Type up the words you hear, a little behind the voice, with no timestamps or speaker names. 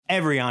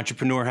Every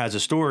entrepreneur has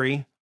a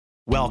story.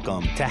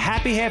 Welcome to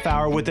Happy Half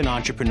Hour with an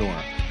Entrepreneur,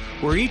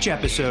 where each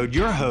episode,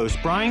 your host,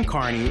 Brian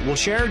Carney, will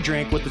share a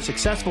drink with a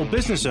successful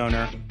business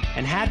owner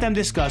and have them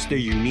discuss their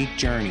unique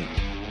journey,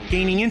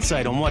 gaining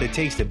insight on what it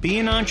takes to be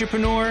an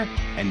entrepreneur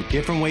and the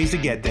different ways to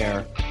get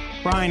there.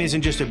 Brian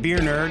isn't just a beer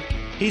nerd.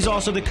 He's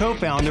also the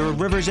co-founder of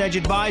River's Edge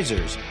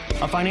Advisors,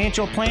 a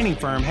financial planning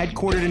firm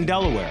headquartered in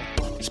Delaware,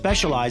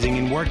 specializing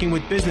in working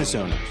with business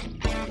owners.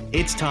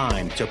 It's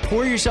time to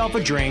pour yourself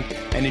a drink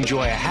and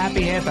enjoy a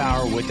happy half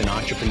hour with an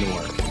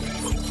entrepreneur.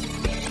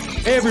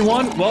 Hey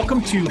everyone,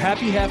 welcome to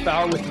Happy Half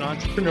Hour with an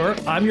Entrepreneur.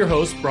 I'm your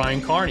host, Brian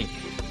Carney.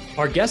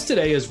 Our guest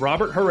today is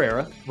Robert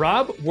Herrera.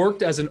 Rob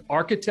worked as an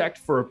architect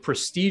for a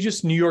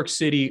prestigious New York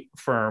City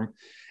firm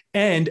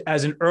and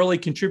as an early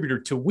contributor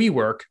to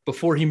WeWork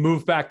before he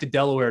moved back to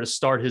Delaware to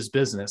start his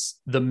business,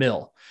 The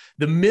Mill.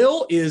 The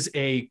Mill is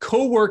a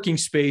co-working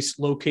space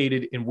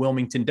located in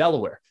Wilmington,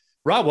 Delaware.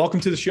 Rob,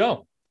 welcome to the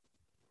show.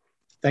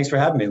 Thanks for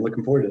having me.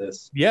 Looking forward to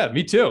this. Yeah,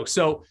 me too.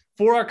 So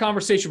for our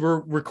conversation,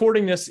 we're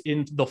recording this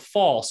in the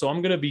fall. So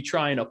I'm going to be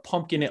trying a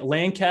pumpkin at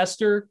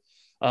Lancaster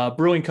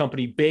Brewing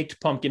Company baked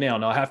pumpkin ale.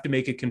 Now I have to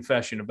make a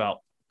confession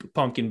about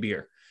pumpkin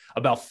beer.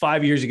 About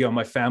 5 years ago,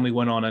 my family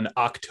went on an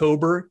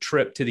October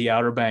trip to the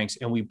Outer Banks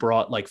and we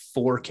brought like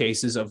 4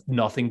 cases of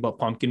nothing but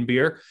pumpkin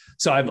beer.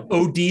 So I've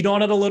OD'd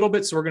on it a little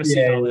bit. So we're going to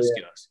see how this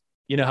goes.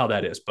 You know how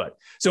that is. But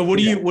so what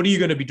are you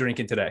going to be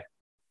drinking today?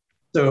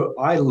 So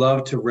I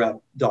love to rep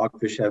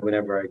Dogfish Head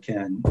whenever I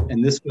can.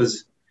 And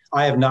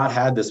I have not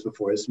had this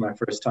before. This is my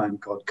first time,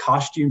 called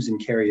Costumes and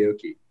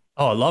Karaoke.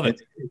 Oh, I love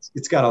it.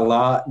 It's got a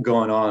lot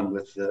going on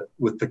with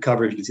the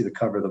cover. You can see the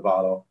cover of the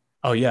bottle.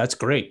 Oh yeah, it's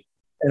great.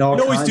 And you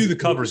always do the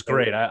covers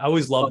great. I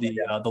always love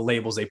the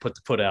labels they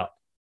put out.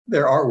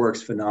 Their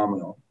artwork's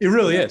phenomenal. It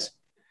really is.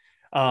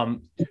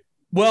 Well,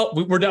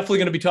 we're definitely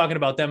going to be talking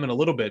about them in a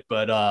little bit.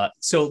 But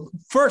so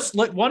first,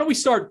 why don't we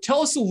start?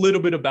 Tell us a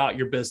little bit about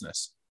your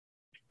business.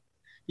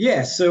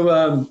 Yeah,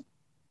 so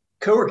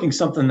co-working is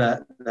something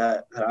that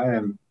I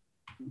am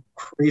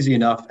crazy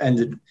enough,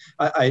 and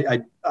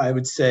I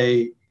would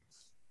say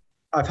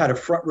I've had a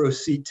front row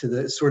seat to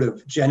the sort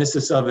of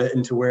genesis of it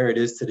and to where it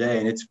is today.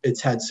 And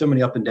it's had so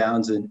many up and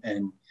downs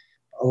and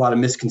a lot of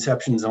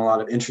misconceptions and a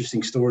lot of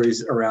interesting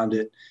stories around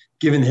it,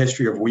 given the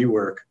history of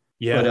WeWork.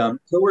 Yeah. But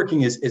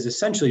co-working is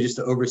essentially, just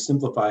to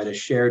oversimplify it, a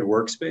shared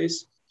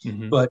workspace.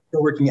 Mm-hmm. But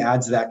co-working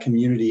adds that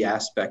community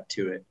aspect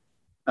to it,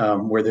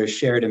 where there's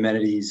shared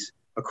amenities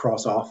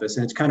across office.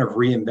 And it's kind of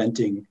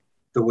reinventing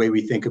the way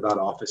we think about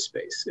office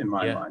space in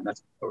my mind.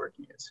 That's what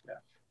co-working is.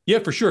 Yeah,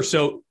 for sure.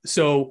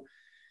 So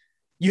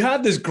you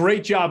had this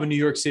great job in New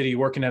York City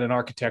working at an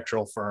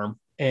architectural firm.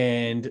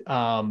 And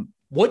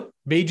what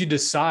made you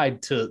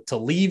decide to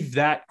leave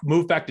that,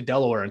 move back to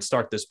Delaware and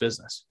start this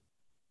business?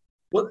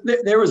 Well,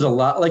 there was a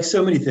lot, like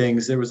so many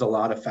things, there was a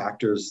lot of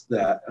factors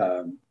that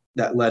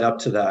led up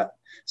to that.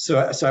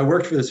 So I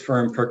worked for this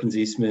firm, Perkins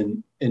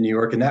Eastman, in New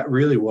York, and that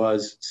really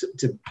was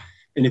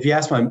and if you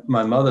ask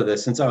my mother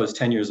this, since I was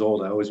 10 years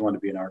old, I always wanted to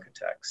be an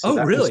architect.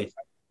 So really?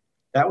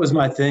 That was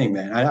my thing,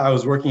 man. I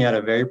was working at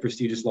a very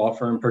prestigious law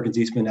firm. Perkins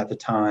Eastman at the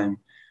time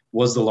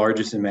was the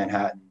largest in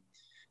Manhattan.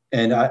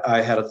 And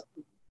I had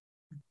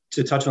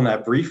to touch on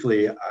that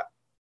briefly,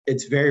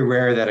 it's very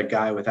rare that a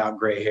guy without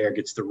gray hair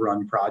gets to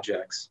run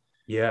projects.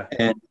 Yeah.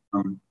 And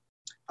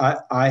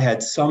I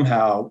had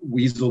somehow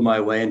weaseled my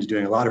way into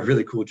doing a lot of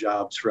really cool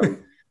jobs, from a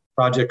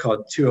project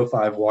called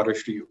 205 Water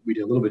Street. We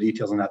did a little bit of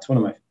details on that. It's one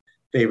of my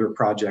favorite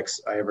projects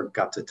I ever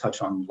got to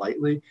touch on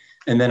lightly.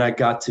 And then I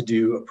got to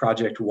do a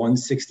project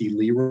 160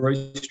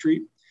 Leroy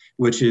Street,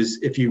 which is,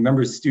 if you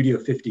remember Studio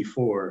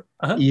 54,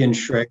 Ian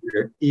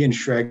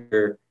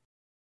Schrager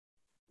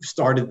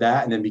started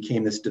that and then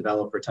became this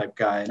developer type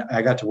guy. And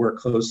I got to work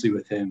closely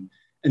with him.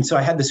 And so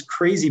I had this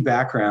crazy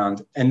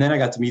background. And then I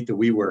got to meet the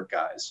WeWork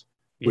guys,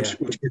 which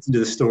gets into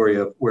the story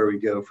of where we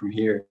go from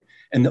here.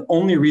 And the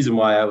only reason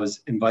why I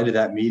was invited to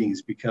that meeting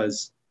is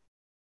because,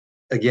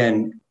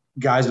 again,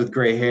 guys with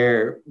gray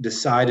hair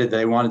decided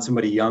they wanted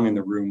somebody young in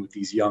the room with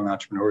these young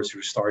entrepreneurs who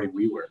were starting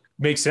WeWork.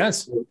 Makes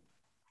sense.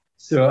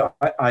 So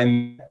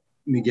I'm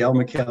Miguel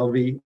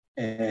McKelvey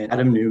and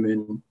Adam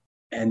Newman,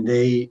 and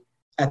they,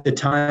 at the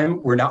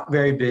time, were not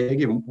very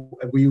big, and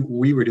we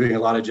were doing a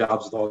lot of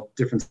jobs with all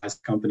different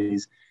sized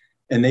companies.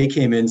 And they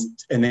came in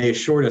and they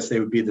assured us they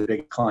would be the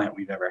biggest client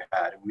we've ever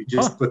had. And we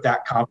just put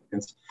that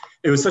confidence.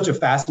 It was such a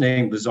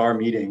fascinating, bizarre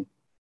meeting.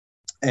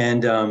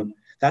 And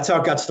that's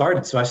how it got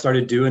started. So I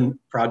started doing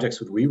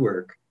projects with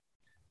WeWork,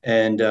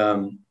 and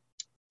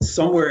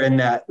somewhere in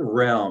that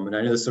realm, and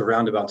I know this is a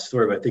roundabout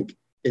story, but I think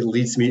it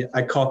leads me,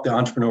 I call it the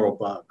entrepreneurial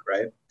bug,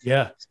 right?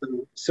 Yeah.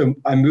 So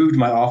I moved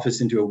my office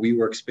into a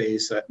WeWork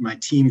space. My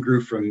team grew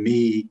from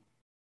me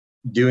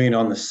doing it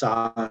on the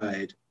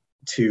side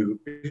to,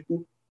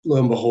 lo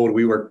and behold,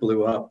 WeWork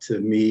blew up to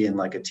me and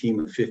like a team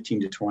of 15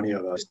 to 20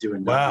 of us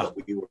doing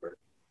WeWork.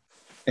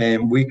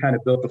 And we kind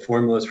of built the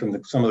formulas from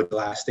some of the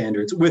glass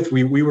standards.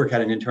 WeWork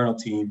had an internal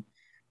team,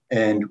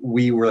 and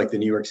we were like the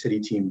New York City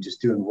team, just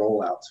doing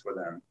rollouts for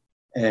them.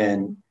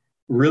 And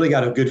really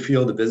got a good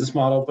feel of the business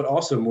model, but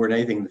also more than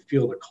anything, the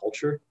feel of the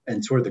culture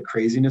and sort of the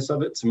craziness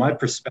of it. So my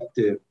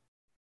perspective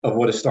of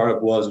what a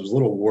startup was a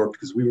little warped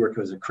because WeWork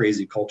was a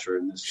crazy culture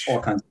and there's all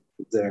kinds of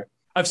things there.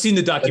 I've seen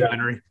the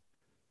documentary.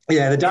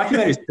 Yeah, the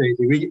documentary is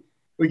crazy.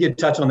 We could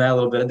touch on that a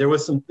little bit. There were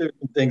some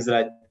things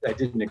that I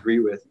didn't agree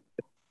with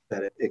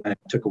that it kind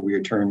of took a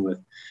weird turn with.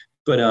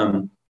 But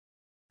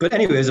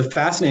anyway, it was a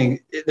fascinating.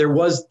 There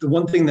was the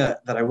one thing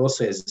that I will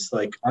say is this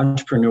like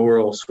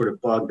entrepreneurial sort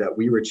of bug that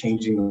we were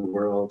changing the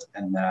world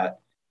and that,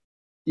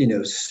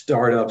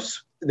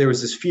 startups, there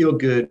was this feel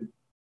good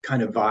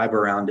kind of vibe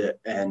around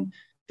it. And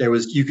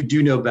you could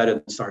do no better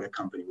than start a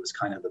company was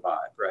kind of the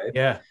vibe, right?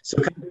 Yeah. So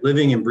kind of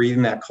living and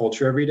breathing that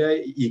culture every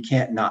day, you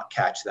can't not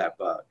catch that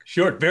bug.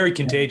 Sure. Very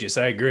contagious.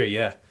 I agree.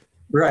 Yeah.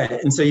 Right.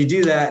 And so you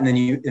do that and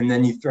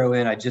then you throw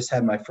in, I just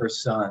had my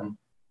first son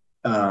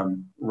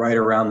right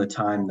around the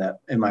time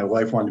and my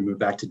wife wanted to move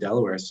back to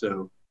Delaware.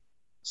 So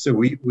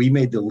we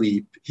made the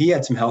leap. He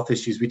had some health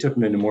issues. We took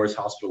him to Nemours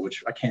Hospital,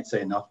 which I can't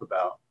say enough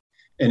about.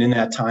 And in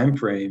that time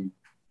frame,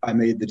 I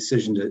made the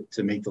decision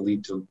to make the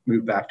leap to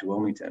move back to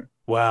Wilmington.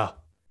 Wow.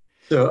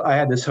 So I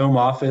had this home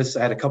office.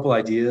 I had a couple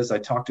ideas. I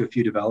talked to a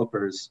few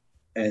developers,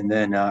 and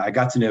then I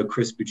got to know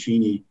Chris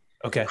Buccini.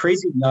 Okay.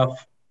 Crazy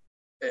enough,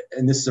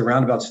 and this is a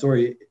roundabout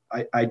story.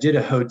 I did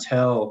a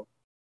hotel,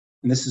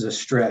 and this is a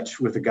stretch,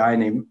 with a guy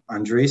named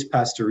Andres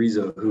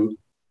Pastorizo, who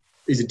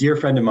is a dear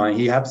friend of mine.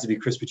 He happens to be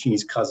Chris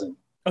Buccini's cousin.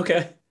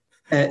 Okay.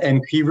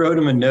 And he wrote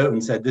him a note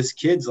and said, this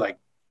kid's like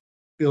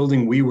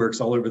building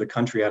WeWorks all over the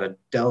country out of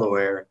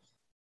Delaware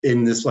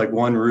in this like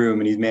one room,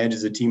 and he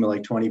manages a team of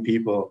like 20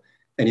 people.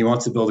 And he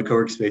wants to build a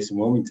co-work space in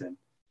Wilmington.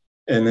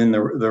 And then the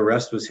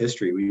rest was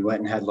history. We went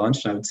and had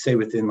lunch. And I would say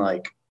within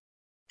like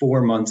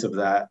 4 months of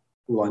that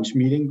lunch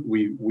meeting,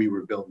 we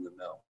were building the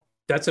mill.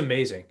 That's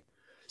amazing.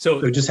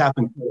 So it just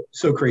happened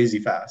so crazy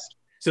fast.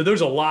 So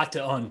there's a lot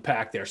to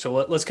unpack there. So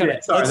let's kind of,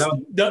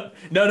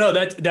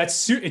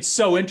 it's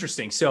so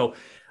interesting. So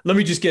let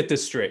me just get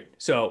this straight.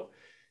 So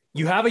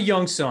you have a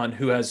young son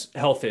who has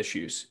health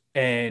issues.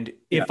 And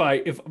if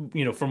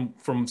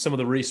from some of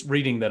the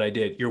reading that I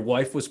did, your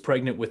wife was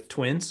pregnant with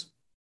twins.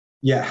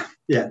 Yeah.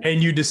 Yeah.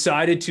 And you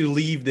decided to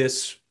leave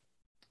this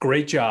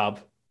great job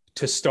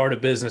to start a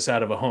business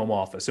out of a home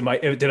office.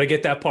 Did I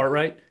get that part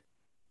right?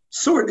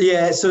 Sort of,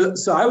 yeah. So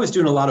I was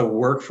doing a lot of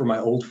work for my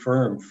old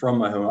firm from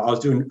my home.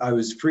 I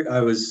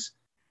was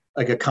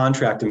like a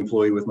contract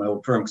employee with my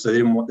old firm because they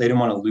didn't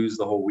want to lose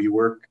the whole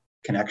WeWork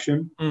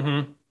connection.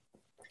 Mm-hmm.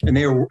 And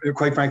they were,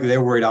 quite frankly, they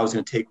were worried I was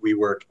going to take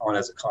WeWork on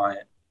as a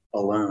client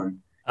alone,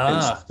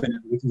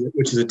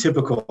 which is a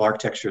typical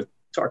architect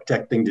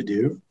thing to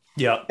do.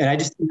 Yeah. And I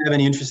just didn't have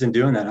any interest in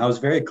doing that. I was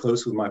very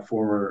close with my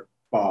former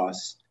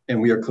boss,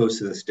 and we are close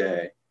to this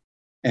day.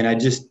 And I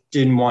just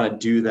didn't want to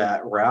do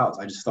that route.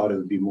 I just thought it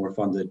would be more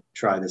fun to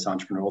try this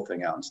entrepreneurial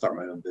thing out and start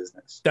my own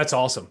business. That's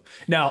awesome.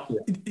 Now,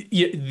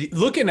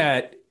 looking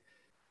at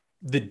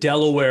the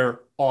Delaware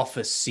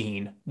office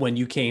scene when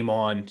you came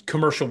on,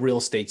 commercial real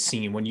estate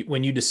scene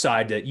when you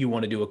decide that you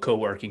want to do a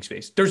co-working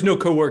space. There's no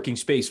co-working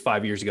space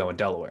 5 years ago in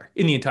Delaware,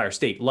 in the entire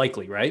state,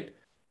 likely, right?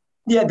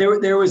 Yeah,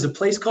 there was a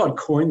place called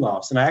Coin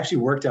Lofts, and I actually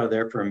worked out of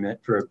there for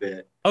a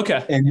bit.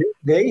 Okay. And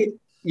they,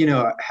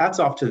 hats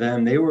off to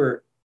them.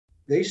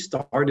 They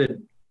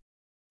started.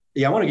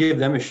 Yeah, I want to give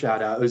them a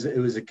shout out. It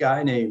was a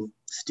guy named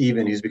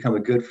Steven who's become a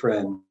good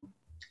friend,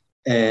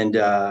 and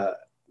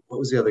what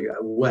was the other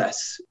guy?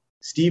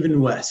 Stephen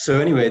West. So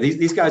anyway,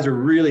 these guys are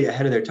really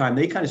ahead of their time.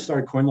 They kind of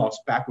started Coin Lofts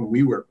back when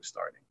WeWork was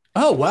starting.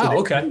 Oh, wow.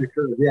 Okay.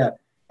 Yeah.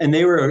 And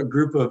they were a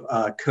group of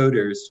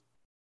coders.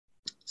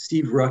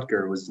 Steve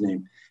Rutger was his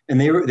name.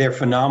 And they're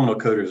phenomenal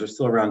coders. They're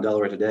still around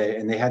Delaware today.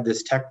 And they had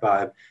this tech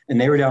vibe.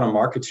 And they were down on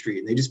Market Street.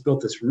 And they just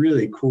built this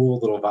really cool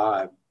little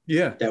vibe.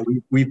 Yeah. That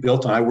we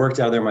built on. I worked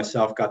out of there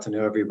myself, got to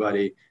know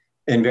everybody.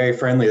 And very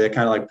friendly. They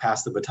kind of like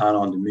passed the baton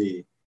on to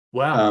me.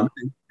 Wow.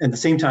 At the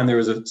same time, there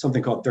was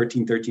something called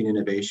 1313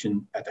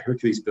 Innovation at the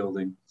Hercules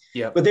building.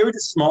 Yeah. But they were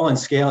just small in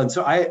scale. And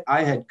so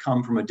I had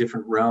come from a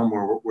different realm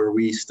where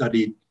we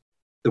studied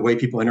the way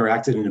people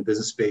interacted in a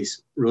business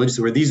space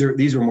religiously, where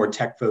these are more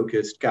tech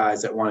focused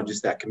guys that wanted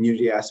just that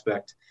community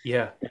aspect.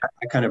 Yeah.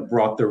 I kind of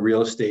brought the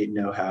real estate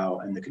know-how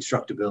and the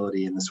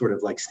constructability and the sort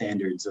of like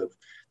standards of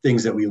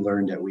things that we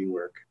learned at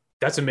WeWork.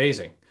 That's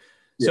amazing.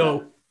 Yeah.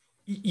 So,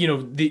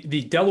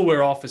 the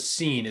Delaware office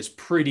scene is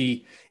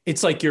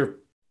it's like your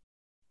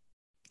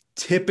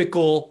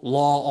typical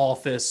law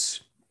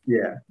office.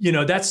 Yeah.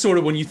 That's sort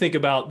of when you think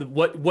about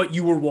what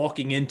you were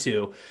walking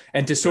into,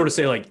 and to sort of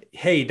say like,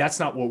 hey, that's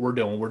not what we're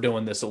doing. We're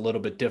doing this a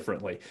little bit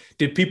differently.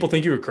 Did people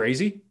think you were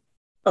crazy?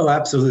 Oh,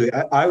 absolutely.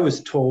 I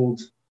was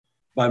told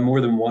by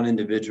more than one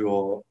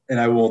individual, and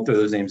I won't throw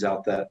those names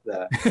out, that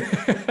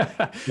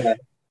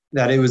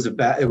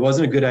it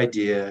wasn't a good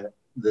idea.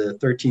 The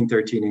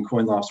 1313 and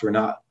Coin Lofts were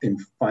not in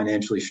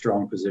financially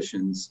strong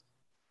positions.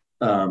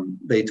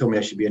 They told me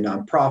I should be a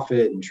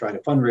nonprofit and try to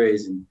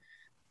fundraise,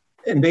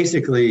 and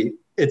basically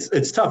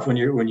it's tough when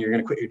you're going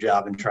to quit your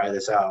job and try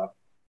this out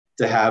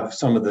to have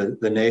some of the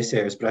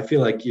naysayers, but I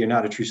feel like you're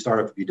not a true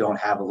startup if you don't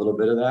have a little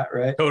bit of that,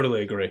 right?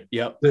 Totally agree.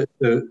 Yep.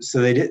 So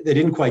they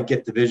didn't quite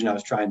get the vision I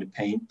was trying to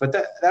paint, but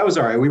that was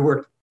all right. We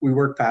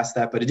worked past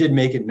that, but it did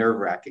make it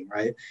nerve-wracking,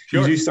 right?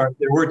 Sure. You do start.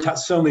 There were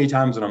so many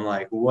times when I'm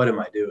like, what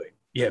am I doing?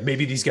 Yeah,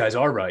 maybe these guys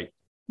are right.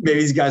 Maybe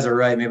these guys are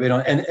right. Maybe they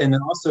don't. And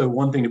then also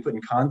one thing to put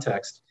in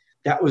context,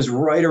 that was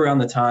right around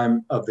the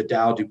time of the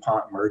Dow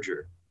DuPont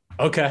merger.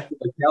 Okay.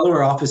 The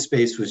Delaware office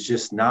space was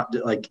just not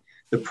like,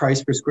 the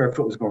price per square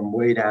foot was going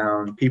way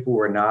down. People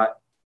were not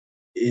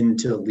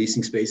into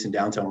leasing space in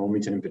downtown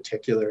Wilmington in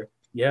particular.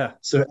 Yeah.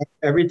 So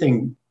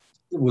everything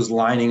was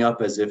lining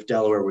up as if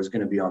Delaware was going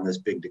to be on this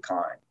big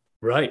decline.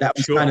 Right. That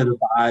was kind of the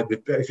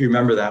vibe. If you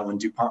remember that, when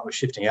DuPont was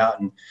shifting out,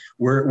 and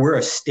we're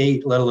a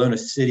state, let alone a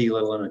city,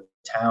 let alone a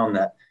town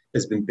that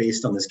has been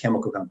based on this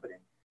chemical company.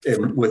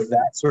 And with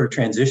that sort of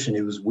transition,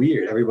 it was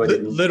weird. Everybody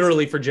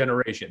literally for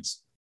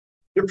generations.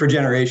 For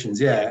generations,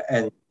 yeah.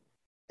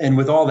 And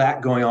with all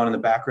that going on in the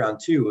background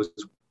too, was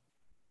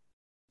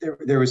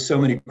there was so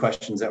many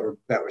questions that were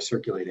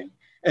circulating.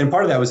 And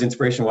part of that was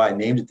inspiration why I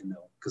named it the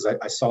Mill, because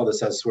I saw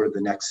this as sort of the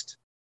next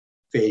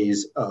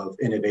phase of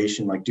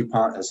innovation. Like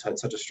DuPont has had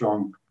such a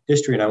strong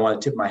history, and I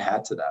want to tip my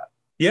hat to that.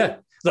 Yeah,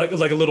 like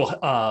a little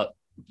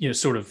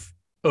sort of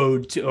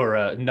ode to, or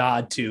a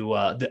nod to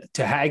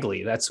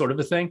Hagley, that sort of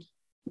a thing.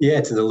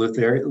 Yeah, to the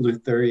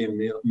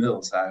Lutheran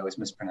Mills. I always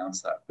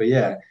mispronounce that, but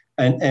yeah.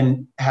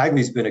 And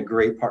Hagley's been a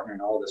great partner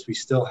in all this. We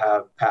still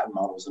have patent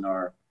models in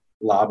our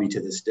lobby to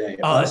this day.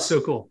 Oh, that's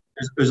so cool.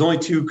 There's only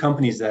two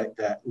companies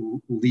that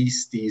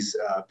lease these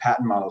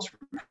patent models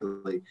from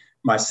Hagley: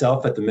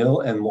 myself at the Mill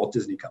and Walt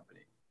Disney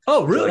Company.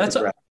 Oh, really? That's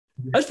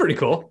pretty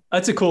cool.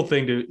 That's a cool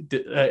thing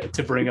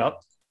to bring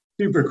up.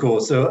 Super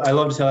cool. So I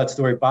love to tell that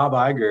story. Bob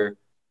Iger,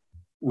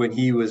 when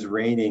he was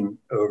reigning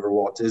over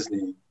Walt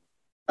Disney,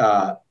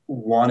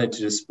 wanted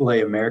to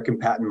display American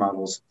patent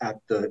models at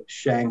the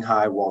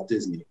Shanghai Walt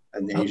Disney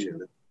in Asia,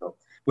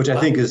 which I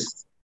think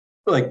is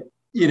like,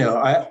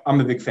 I'm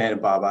a big fan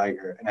of Bob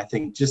Iger, and I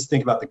think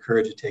about the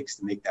courage it takes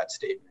to make that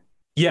statement.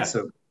 Yeah,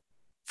 so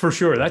for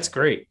sure. That's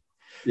great.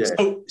 Yeah.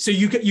 So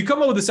you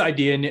come up with this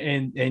idea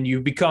and you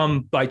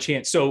become, by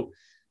chance. So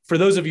for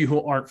those of you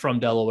who aren't from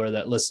Delaware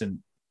that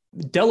listen,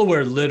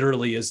 Delaware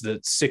literally is the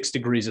 6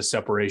 degrees of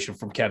separation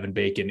from Kevin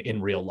Bacon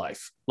in real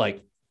life.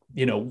 Like,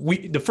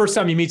 the first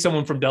time you meet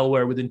someone from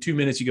Delaware, within 2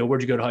 minutes, you go,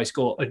 where'd you go to high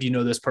school? Do you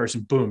know this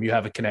person? Boom, you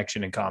have a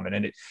connection in common.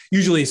 And it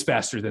usually is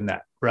faster than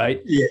that,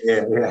 right?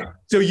 Yeah.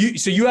 So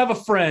you have a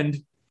friend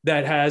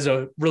that has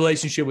a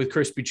relationship with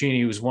Chris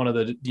Puccini, who's one of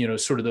the,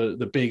 sort of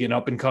the big and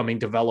up and coming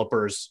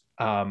developers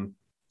 5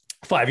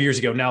 years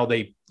ago. Now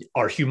they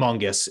are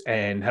humongous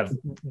and have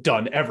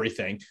done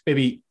everything.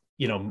 Maybe,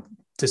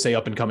 to say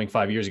up and coming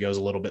 5 years ago is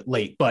a little bit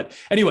late. But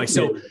anyway,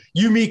 so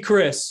you meet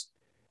Chris,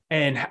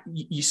 and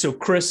so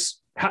Chris,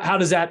 how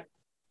does that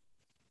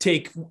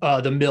take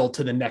the Mill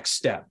to the next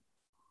step?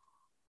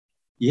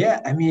 Yeah,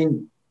 I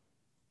mean,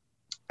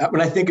 when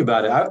I think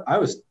about it, I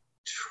was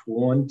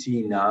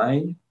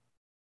 29.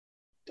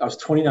 I was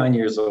 29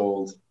 years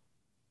old,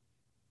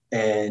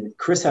 and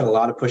Chris had a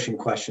lot of pushing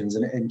questions.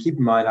 And keep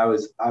in mind, I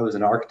was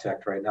an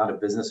architect, right? Not a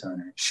business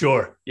owner.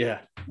 Sure. Yeah.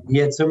 He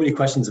had so many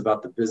questions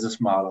about the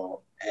business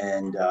model,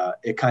 and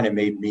it kind of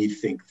made me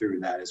think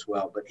through that as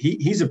well. But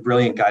he's a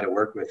brilliant guy to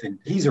work with, and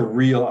he's a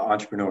real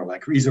entrepreneur.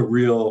 Like, he's a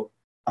real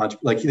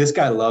like, this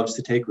guy loves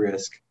to take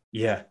risk.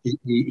 Yeah.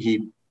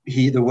 He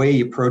the way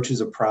he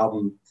approaches a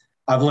problem,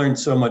 I've learned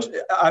so much.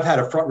 I've had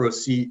a front row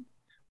seat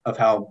of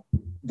how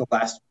the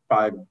last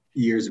 5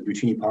 years of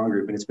Buccini Pawn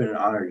Group, and it's been an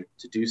honor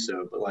to do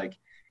so. But like,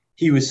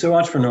 he was so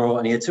entrepreneurial,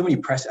 and he had so many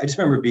press. I just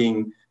remember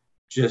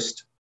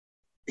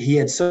he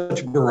had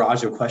such a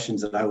barrage of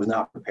questions that I was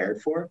not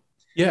prepared for.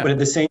 Yeah. But at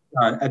the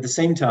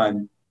same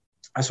time,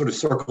 I sort of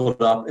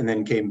circled up and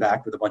then came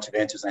back with a bunch of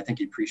answers. And I think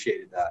he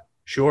appreciated that.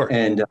 Sure.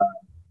 And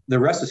the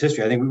rest is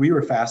history. I think we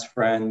were fast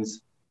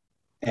friends,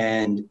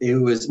 and it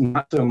was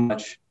not so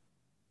much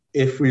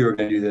if we were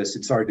going to do this,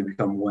 it started to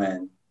become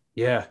when.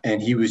 Yeah.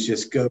 And he was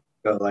just go.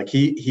 Like,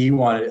 he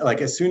wanted,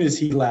 like, as soon as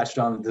he latched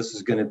on that this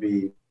was going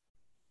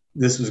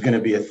to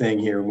be a thing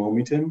here in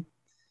Wilmington,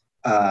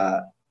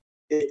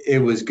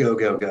 it was go.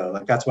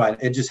 Like, that's why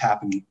it just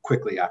happened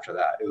quickly after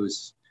that. It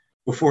was,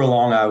 before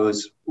long, I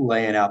was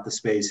laying out the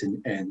space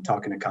and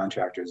talking to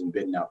contractors and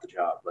bidding out the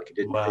job. Like, it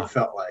didn't. Wow. It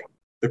felt like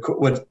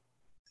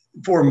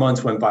 4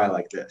 months went by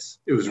like this.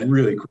 It was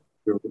really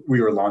cool.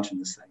 We were launching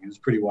this thing. It was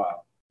pretty wild.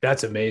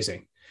 That's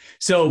amazing.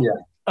 So,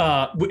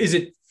 is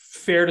it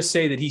fair to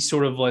say that he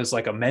sort of was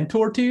like a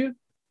mentor to you?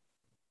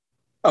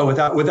 Oh,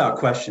 without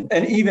question.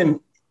 And even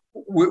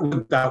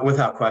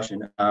without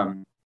question,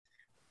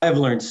 I've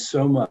learned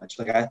so much.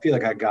 Like, I feel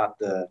like I got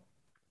the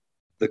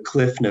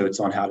cliff notes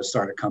on how to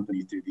start a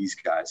company through these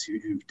guys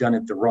who've done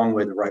it the wrong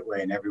way, the right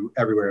way, and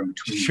everywhere in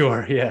between.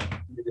 Sure, yeah.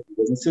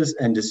 Businesses,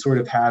 and to sort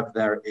of have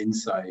their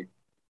insight.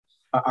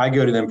 I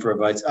go to them for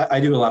advice. I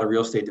do a lot of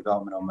real estate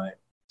development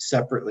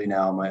separately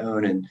now on my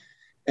own,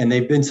 and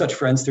they've been such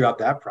friends throughout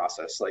that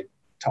process, like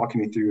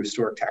talking me through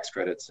historic tax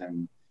credits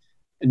and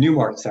new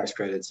market tax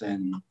credits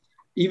and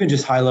even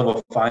just high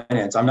level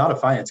finance. I'm not a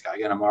finance guy.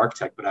 Again, I'm an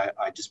architect, but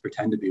I just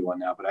pretend to be one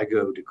now. But I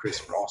go to Chris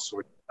for all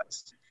sorts of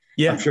advice.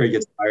 Yeah. I'm sure he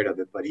gets tired of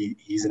it, but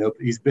he's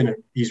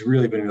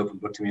really been an open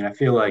book to me. And I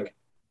feel like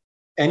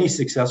any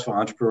successful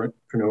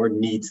entrepreneur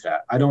needs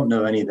that. I don't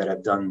know any that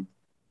have done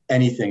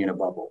anything in a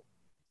bubble.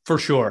 For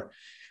sure.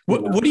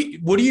 What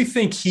do you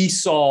think he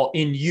saw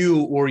in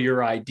you or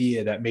your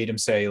idea that made him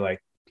say like,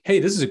 hey,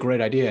 this is a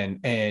great idea?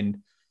 And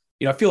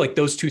I feel like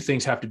those two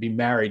things have to be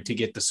married to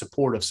get the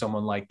support of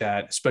someone like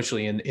that,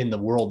 especially in the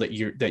world that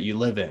you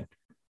live in.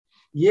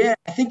 Yeah,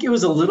 I think it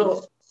was a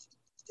little.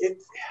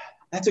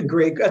 That's a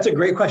great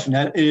question.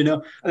 I think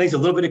it's a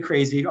little bit of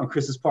crazy on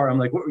Chris's part. I'm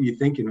like, what were you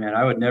thinking, man?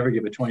 I would never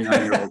give a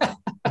 29-year-old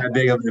that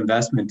big of an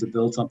investment to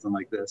build something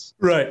like this.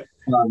 Right.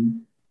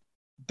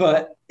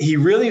 But he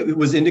really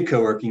was into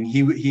co-working.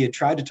 He had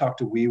tried to talk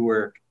to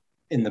WeWork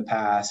in the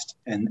past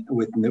and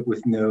with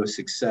no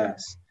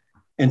success.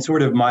 And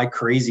sort of my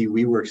crazy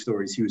WeWork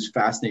stories, he was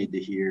fascinated to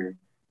hear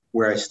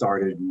where I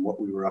started and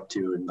what we were up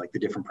to and like the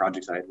different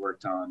projects I had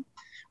worked on.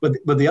 But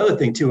the other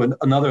thing too,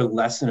 another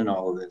lesson in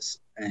all of this,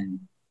 and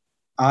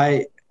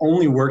I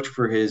only worked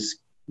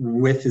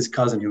with his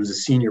cousin, who was a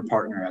senior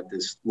partner at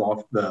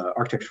the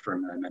architecture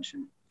firm that I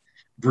mentioned,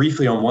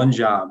 briefly on one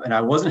job. And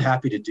I wasn't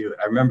happy to do it.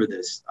 I remember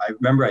this. I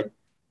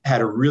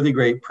had a really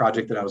great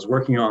project that I was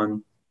working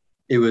on.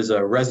 It was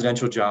a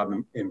residential job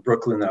in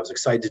Brooklyn that I was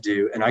excited to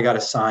do. And I got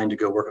assigned to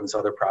go work on this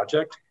other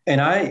project. And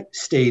I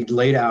stayed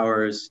late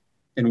hours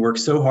and worked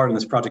so hard on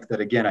this project that,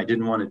 again, I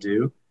didn't want to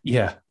do.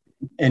 Yeah.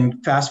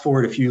 And fast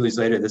forward a few years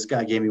later, this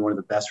guy gave me one of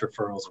the best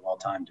referrals of all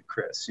time to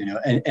Chris,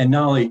 and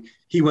not only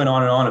he went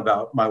on and on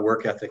about my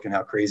work ethic and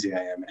how crazy I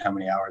am and how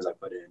many hours I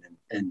put in.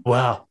 And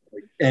wow.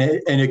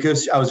 And it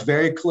goes, I was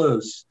very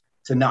close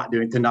to not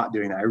doing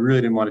that. I really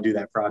didn't want to do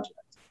that project.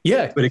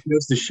 Yeah. But it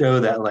goes to show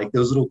that like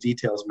those little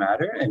details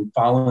matter, and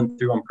following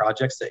through on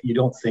projects that you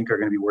don't think are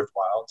going to be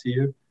worthwhile to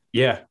you.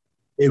 Yeah.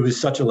 It was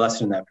such a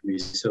lesson in that for me.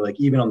 So like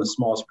even on the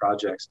smallest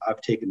projects, I've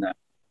taken that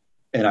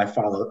and I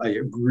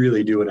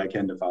really do what I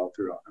can to follow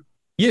through on it.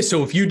 Yeah.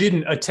 So if you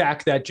didn't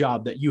attack that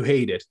job that you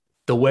hated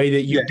the way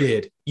that you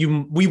did,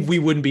 we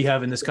wouldn't be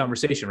having this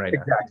conversation right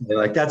now. Exactly.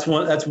 Like that's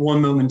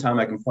one moment in time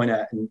I can point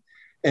at.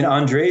 And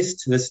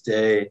Andres, to this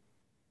day,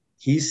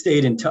 he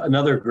stayed in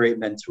another great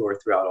mentor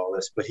throughout all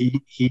this, but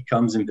he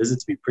comes and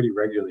visits me pretty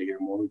regularly here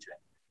in Wilmington.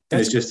 And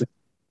it's just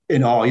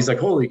in awe. He's like,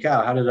 holy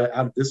cow, how did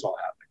this all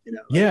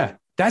happen? Yeah.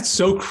 That's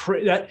so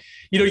crazy. That,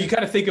 you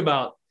kind of think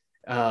about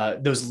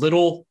those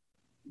little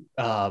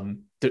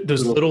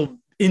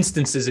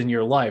instances in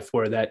your life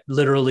where that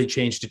literally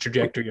changed the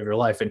trajectory of your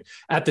life. And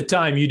at the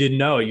time you didn't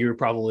know it. You were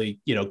probably,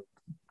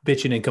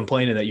 bitching and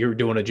complaining that you were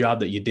doing a job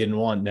that you didn't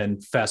want. And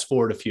then fast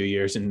forward a few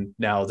years and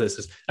now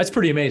that's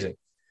pretty amazing.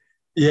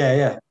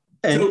 Yeah.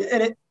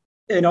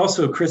 And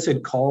also Chris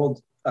had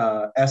called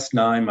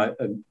S9,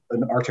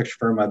 an architecture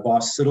firm, my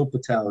boss, Siddhil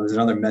Patel, who's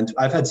another mentor.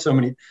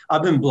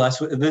 I've been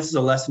blessed with, this is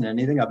a lesson in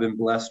anything, I've been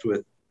blessed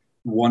with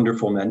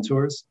wonderful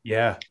mentors.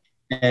 Yeah.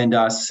 And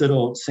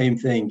Siddhil, same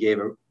thing,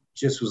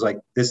 was like,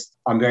 this,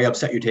 I'm very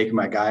upset you're taking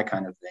my guy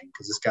kind of thing,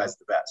 because this guy's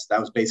the best.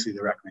 That was basically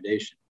the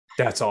recommendation.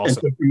 That's awesome. And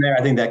so from there,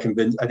 I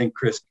think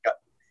Chris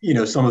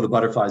got, some of the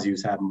butterflies he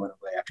was having when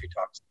they actually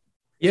talked.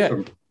 Yeah.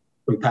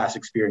 From past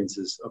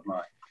experiences of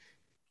mine.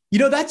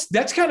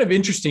 That's kind of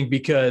interesting,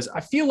 because I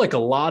feel like a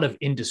lot of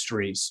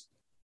industries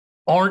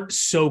aren't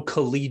so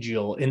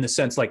collegial in the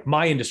sense, like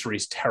my industry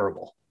is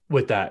terrible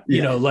with that,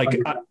 Yeah.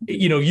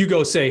 You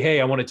go say, hey,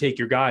 I want to take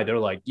your guy. They're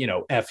like,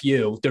 F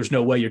you, there's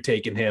no way you're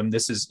taking him.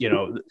 This is,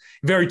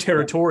 very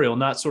territorial,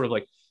 not sort of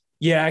like,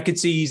 yeah, I could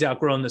see he's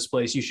outgrown this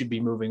place. You should be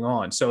moving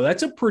on. So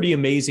that's a pretty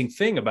amazing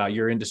thing about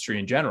your industry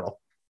in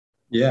general.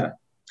 Yeah.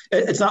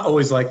 It's not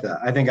always like that.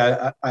 I think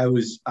I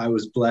was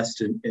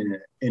blessed in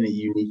a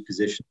unique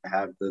position to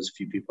have those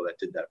few people that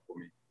did that for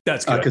me.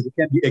 That's good. Because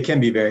it can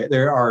be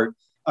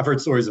I've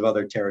heard stories of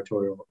other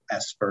territorial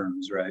S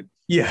firms, right?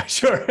 Yeah,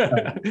 sure.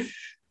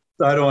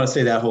 So I don't want to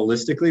say that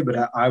holistically,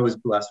 but I was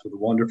blessed with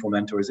wonderful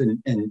mentors, and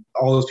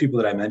all those people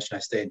that I mentioned, I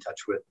stay in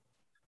touch with,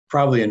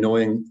 probably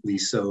annoyingly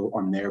so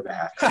on their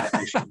behalf.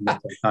 I should make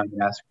time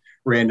to ask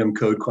random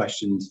code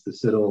questions to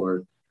Siddhil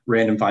or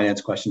random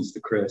finance questions to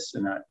Chris.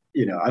 And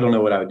I don't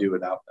know what I would do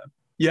without them.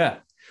 Yeah.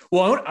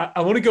 Well,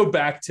 I want to go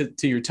back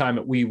to your time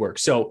at WeWork.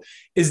 So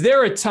is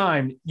there a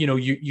time,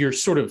 you're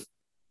sort of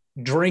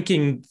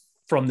drinking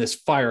from this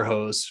fire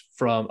hose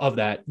of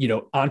that,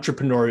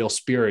 entrepreneurial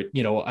spirit,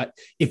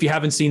 if you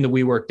haven't seen the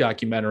WeWork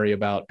documentary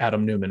about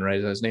Adam Newman, right?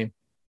 Is that his name?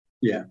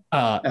 Yeah.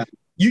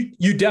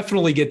 You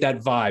definitely get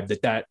that vibe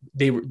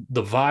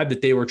the vibe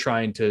that they were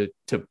trying to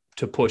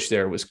push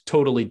there was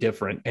totally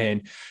different.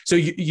 And so,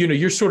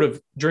 you're sort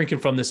of drinking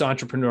from this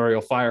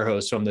entrepreneurial fire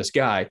hose from this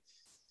guy.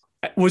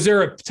 Was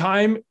there a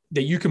time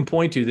that you can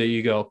point to that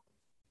you go,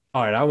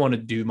 all right, I want to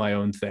do my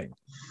own thing?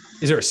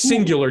 Is there a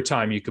singular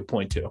time you could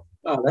point to?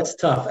 Oh, that's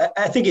tough.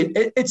 I think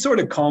it sort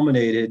of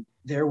culminated.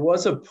 There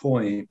was a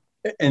point,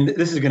 and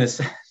this is going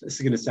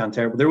to sound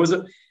terrible. There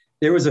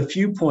was a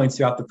few points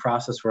throughout the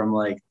process where I'm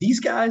like, these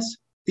guys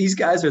these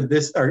guys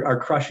are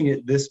crushing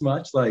it this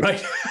much. Like,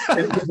 Right.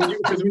 because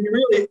when you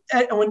really,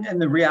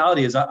 and the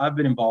reality is I've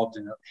been involved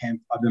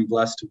I've been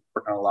blessed to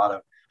work on a lot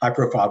of high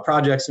profile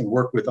projects and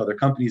work with other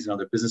companies and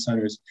other business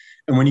owners.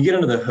 And when you get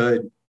under the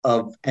hood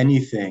of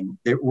anything,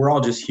 we're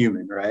all just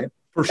human, right?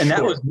 For and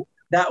sure.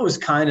 that was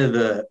kind of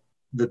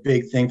the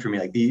big thing for me.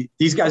 Like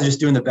these guys are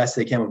just doing the best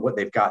they can with what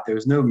they've got. There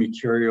was no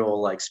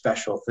mercurial, like,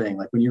 special thing.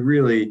 Like when you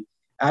really,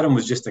 Adam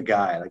was just a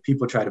guy. Like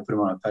people try to put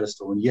him on a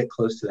pedestal. When you get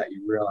close to that,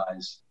 you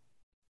realize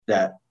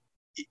that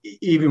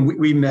even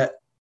we met,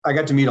 I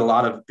got to meet a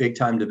lot of big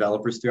time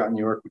developers throughout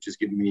New York, which has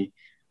given me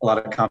a lot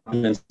of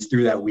confidence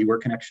through that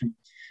WeWork connection.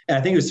 And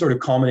I think it was sort of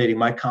culminating,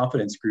 my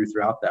confidence grew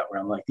throughout that, where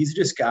I'm like, these are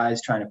just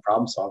guys trying to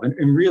problem solve,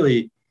 and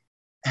really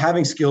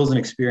having skills and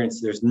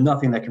experience. There's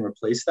nothing that can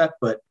replace that,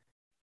 but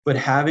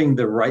having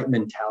the right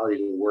mentality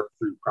to work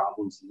through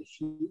problems and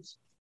issues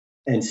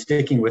and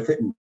sticking with it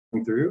and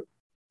going through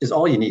is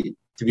all you need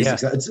to be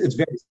successful. It's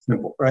very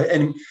simple, right?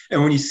 And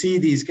when you see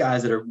these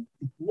guys that are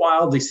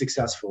wildly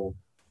successful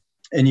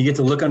and you get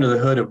to look under the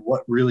hood of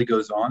what really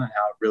goes on and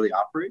how it really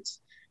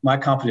operates, my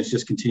confidence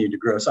just continued to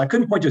grow. So I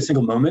couldn't point to a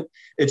single moment.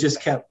 It just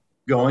kept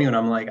going. And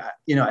I'm like, I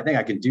think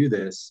I can do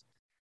this.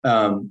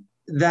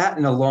 That,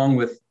 and along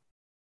with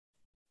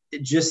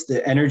just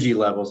the energy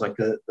levels, like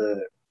the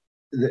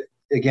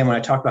again, when I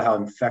talk about how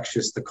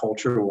infectious the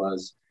culture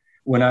was,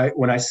 when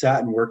I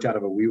sat and worked out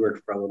of a WeWork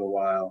for a little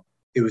while,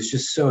 it was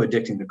just so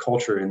addicting, the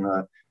culture and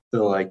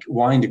the like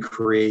wanting to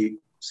create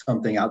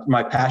something out.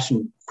 My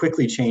passion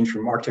quickly changed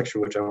from architecture,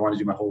 which I wanted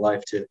to do my whole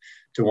life, to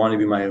wanting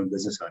to be my own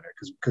business owner,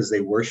 because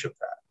they worship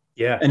that.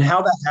 Yeah. And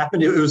how that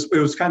happened, it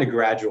was kind of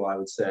gradual, I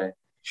would say.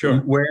 Sure.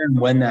 And where and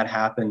when that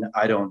happened,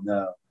 I don't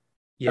know.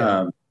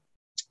 Yeah.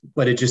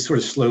 But it just sort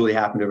of slowly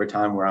happened over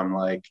time, where I'm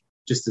like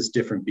just this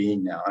different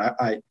being now.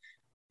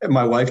 And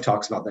my wife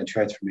talks about that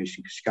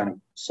transformation because she kind of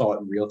saw it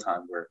in real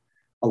time, where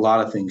a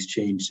lot of things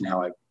changed in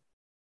how I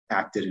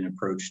acted and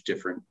approached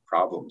different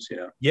problems.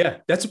 Yeah,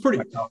 that's a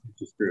pretty.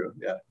 Just grew.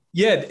 Yeah.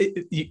 Yeah,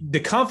 the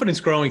confidence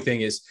growing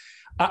thing is,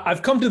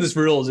 I've come to this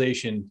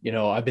realization.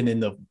 I've been in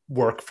the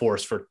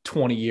workforce for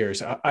 20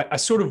 years. I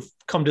sort of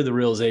come to the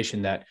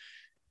realization that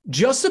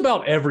just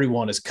about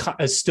everyone is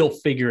still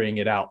figuring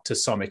it out to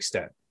some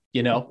extent.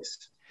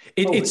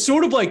 It's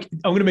sort of like,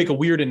 I'm going to make a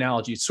weird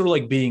analogy. It's sort of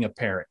like being a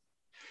parent,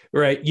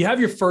 right? You have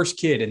your first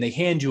kid and they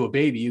hand you a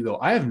baby. You go,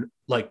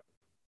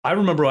 I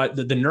remember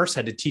the nurse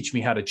had to teach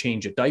me how to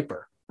change a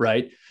diaper,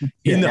 right?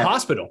 In the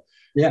hospital.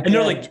 Yeah. And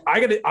they're like,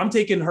 I'm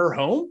taking her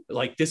home.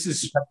 Like, this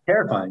is That's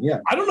terrifying. Yeah.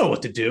 I don't know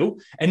what to do.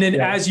 And then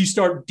as you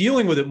start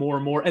dealing with it more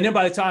and more, and then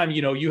by the time,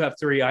 you have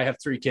 3, I have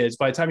 3 kids,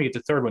 by the time you get to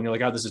the third one, you're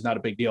like, oh, this is not a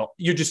big deal.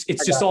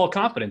 It's just all a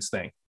confidence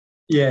thing.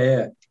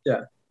 Yeah.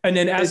 And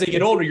then as they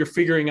get older, you're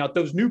figuring out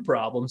those new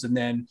problems. And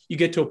then you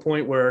get to a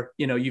point where,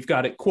 you've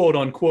got it quote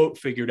unquote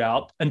figured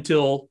out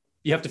until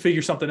you have to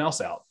figure something else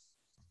out.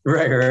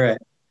 Right.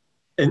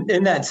 And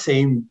in that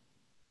same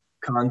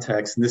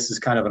context, and this is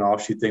kind of an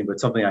offshoot thing, but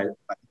something I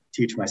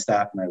teach my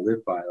staff and I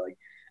live by, like,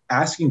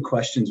 asking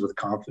questions with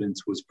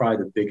confidence was probably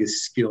the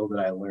biggest skill that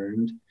I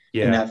learned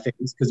in that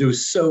phase, because it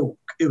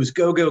was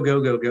go, go, go,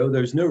 go, go.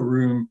 There's no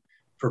room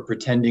for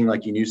pretending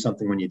like you knew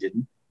something when you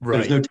didn't. Right.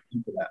 There's no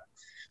time for that.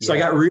 So I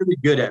got really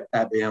good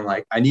at being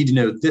like, I need to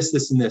know this,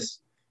 this, and this,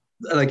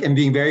 like, and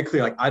being very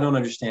clear, like, I don't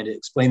understand it.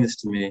 Explain this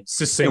to me.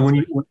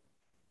 Succinctly.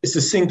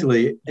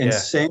 Succinctly, and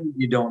saying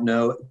you don't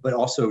know, but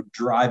also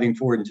driving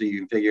forward until you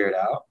can figure it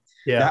out.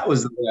 Yeah. That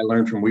was the way I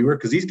learned from WeWork,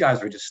 because these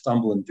guys were just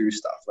stumbling through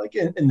stuff. Like,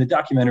 and the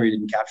documentary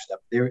didn't capture that.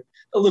 They were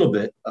a little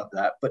bit of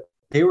that, but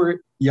they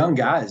were young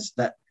guys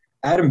that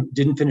Adam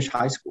didn't finish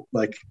high school.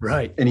 Like,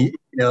 right. And he,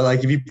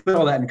 like, if you put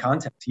all that in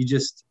context, he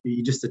just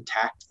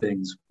attacked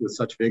things with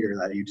such vigor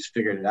that he just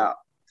figured it out.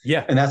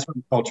 Yeah. And that's when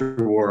the culture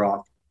wore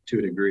off to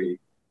a degree.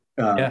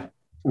 I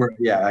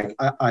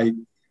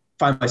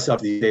find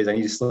myself these days, I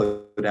need to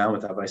slow down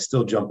with that, but I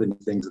still jump into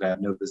things that I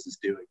have no business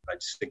doing. I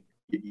just think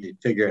you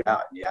figure it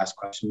out and you ask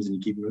questions and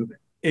you keep moving.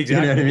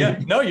 Exactly. You know what I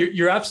mean? Yeah. No,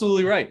 you're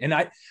absolutely right. And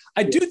I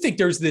do think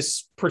there's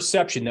this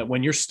perception that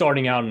when you're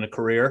starting out in a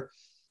career,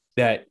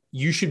 that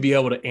you should be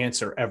able to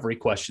answer every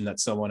question that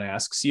someone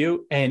asks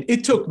you. And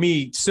it took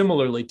me,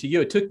 similarly to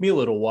you, it took me a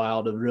little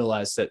while to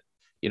realize that,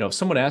 if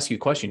someone asks you a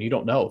question you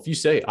don't know, if you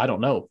say, I don't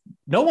know,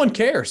 no one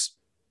cares.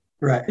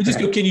 Right. You just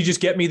go, can you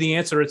just get me the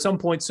answer at some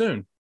point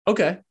soon?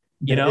 Okay.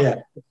 Yeah.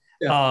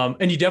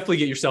 And you definitely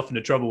get yourself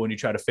into trouble when you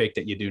try to fake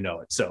that you do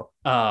know it. So,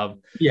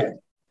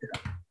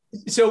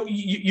 So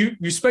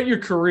you spent your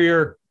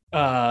career,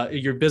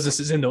 your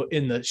businesses in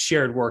the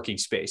shared working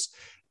space.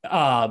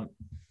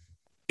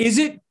 Is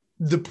it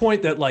the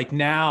point that, like,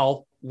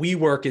 now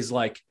WeWork is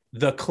like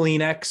the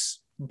Kleenex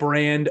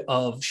brand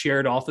of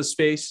shared office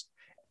space?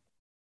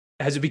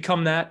 Has it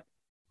become that?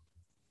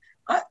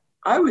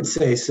 I would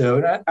say so.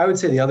 And I would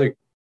say the other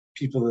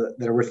people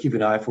that are worth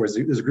keeping an eye for is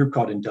there's a group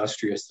called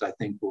Industrious that I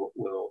think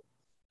will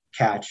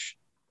catch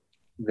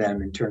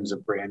them in terms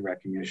of brand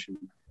recognition.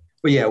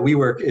 But yeah,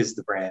 WeWork is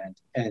the brand,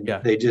 and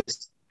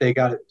they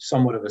got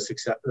somewhat of a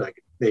success.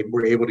 Like, they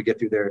were able to get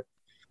through their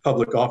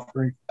public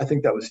offering. I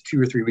think that was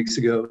 2 or 3 weeks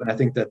ago, and I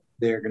think that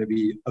they're going to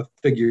be a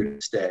figure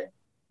to stay.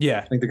 Yeah,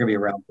 I think they're going to be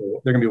around.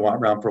 They're going to be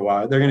around for a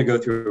while. They're going to go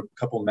through a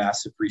couple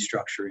massive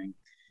restructuring,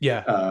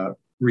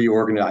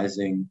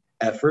 reorganizing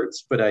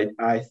efforts, but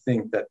I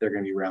think that they're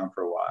going to be around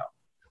for a while.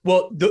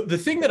 Well, the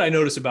thing that I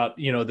notice about,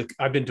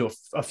 I've been to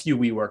a few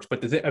WeWorks,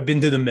 but I've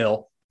been to the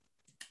Mill.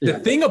 The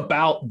thing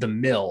about the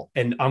Mill,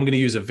 and I'm going to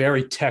use a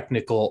very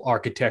technical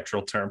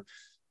architectural term,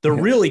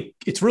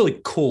 it's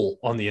really cool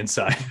on the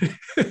inside,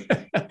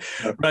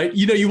 right?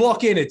 You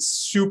walk in,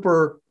 it's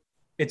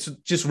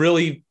just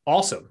really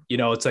awesome.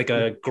 It's like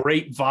a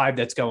great vibe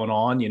that's going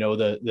on,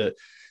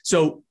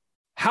 so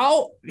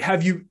how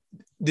have you,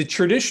 the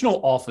traditional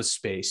office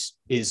space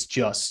is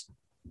just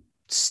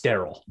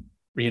sterile,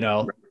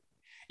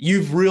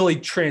 You've really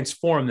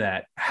transformed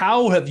that.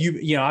 How have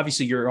you,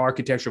 obviously your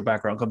architectural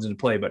background comes into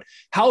play, but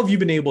how have you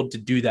been able to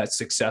do that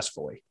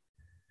successfully?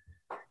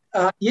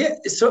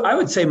 So I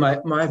would say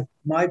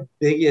my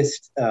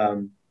biggest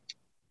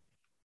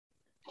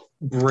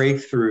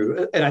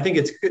breakthrough, and I think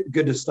it's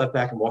good to step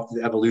back and walk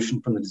through the evolution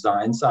from the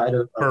design side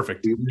of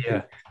perfect.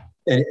 Yeah.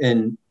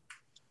 And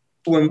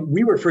when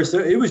we were first,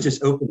 it was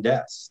just open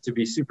desks, to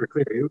be super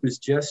clear. It was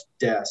just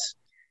desks.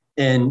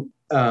 And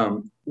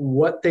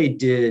what they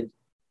did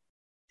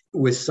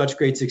with such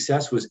great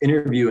success was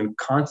interview and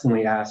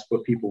constantly ask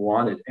what people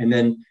wanted. And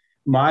then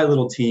my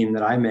little team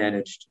that I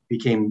managed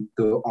became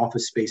the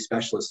office space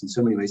specialist in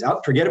so many ways.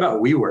 Forget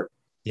about WeWork.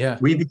 Yeah.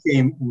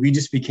 We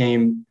just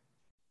became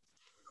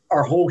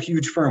our whole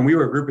huge firm. We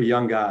were a group of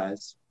young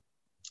guys.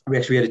 We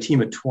actually had a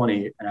team of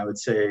 20, and I would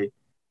say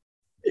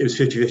it was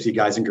 50-50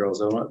 guys and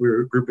girls. We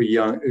were a group of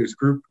young,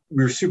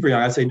 we were super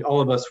young. I'd say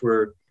all of us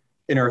were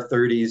in our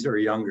 30s or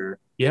younger.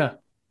 Yeah.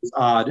 It's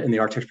odd in the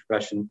architecture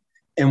profession.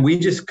 And we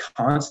just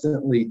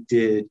constantly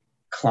did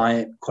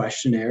client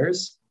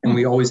questionnaires, and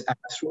we always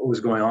asked what was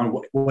going on.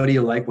 What do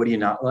you like? What do you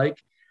not like?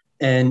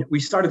 And we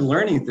started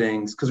learning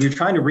things because we were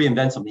trying to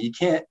reinvent something. You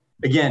can't,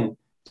 again,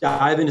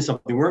 dive into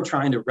something. We weren't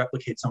trying to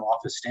replicate some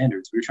office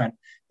standards. We were trying,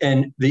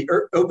 and the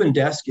open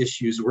desk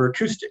issues were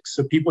acoustics.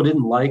 So people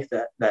didn't like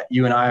that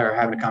you and I are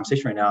having a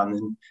conversation right now, and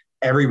then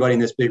everybody in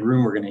this big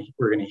room, we're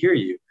gonna hear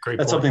you. Great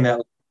That's point. something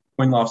that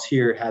Winlofts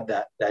here had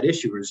that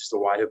issue. It was just a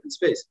wide open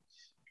space.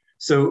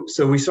 So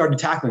we started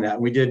tackling that.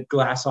 We did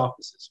glass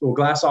offices. Well,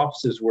 glass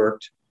offices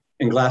worked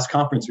in glass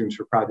conference rooms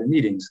for private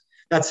meetings.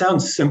 That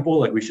sounds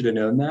simple, like we should have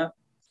known that.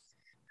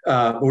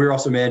 But we were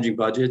also managing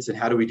budgets and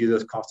how do we do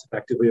those cost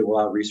effectively? A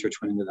lot of research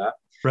went into that.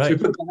 Right. So we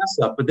put glass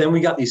up, but then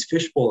we got these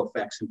fishbowl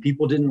effects, and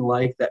people didn't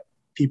like that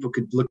people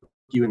could look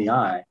you in the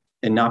eye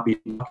and not be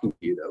talking to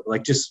you, though,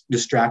 like just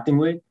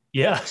distractingly.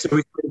 Yeah. So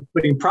we started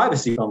putting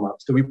privacy film up.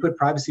 So we put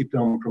privacy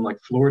film from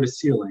like floor to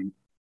ceiling.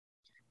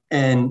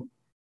 And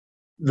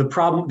the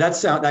problem, that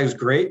was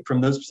great from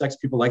those perspectives.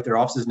 People like their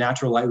offices,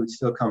 natural light would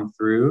still come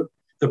through.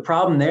 The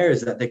problem there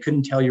is that they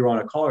couldn't tell you were on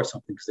a call or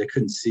something because they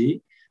couldn't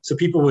see. So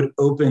people would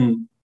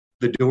open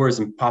the doors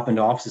and pop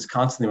into offices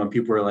constantly when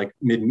people were like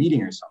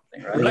mid-meeting or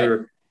something,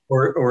 right?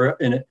 Or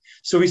in it.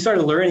 So we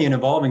started learning and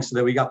evolving so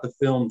that we got the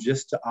film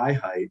just to eye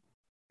height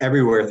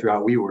everywhere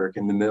throughout WeWork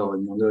in the Mill,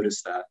 and you'll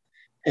notice that.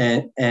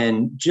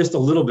 And just a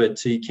little bit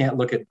so you can't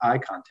look at eye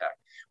contact.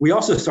 We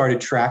also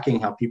started tracking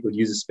how people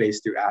use the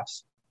space through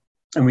apps.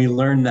 And we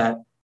learned that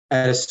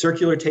at a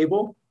circular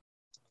table,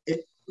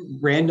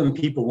 random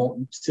people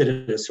won't sit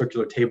at a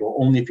circular table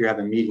only if you're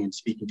having a meeting and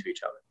speaking to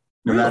each other,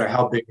 no matter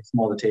how big or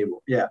small the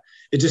table. Yeah,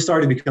 it just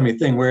started becoming a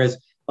thing. Whereas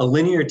a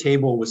linear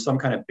table with some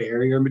kind of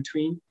barrier in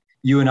between,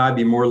 you and I'd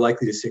be more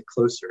likely to sit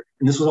closer.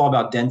 And this was all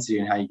about density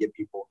and how you get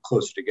people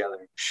closer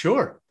together.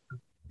 Sure.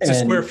 It's a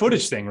square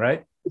footage thing,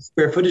 right?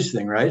 Square footage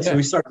thing, right? Yeah. So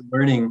we started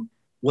learning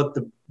what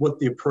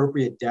the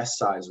appropriate desk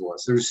size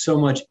was. There was so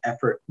much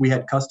effort. We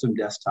had custom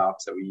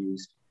desktops that we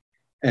used,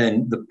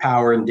 and the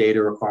power and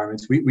data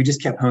requirements. We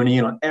just kept honing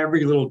in on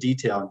every little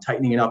detail and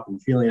tightening it up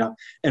and feeling it up.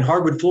 And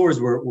hardwood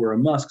floors were a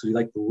must because we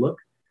liked the look,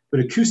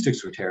 but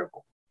acoustics were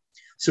terrible.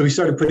 So we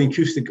started putting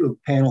acoustic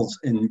panels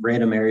in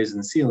random areas in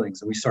the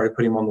ceilings, and we started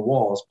putting them on the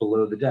walls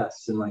below the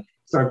desks, and like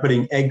started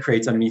putting egg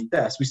crates underneath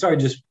desks.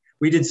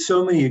 We did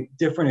so many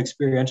different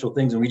experiential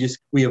things, and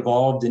we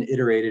evolved and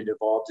iterated,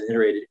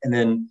 and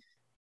then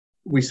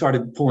we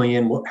started pulling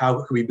in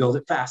how could we build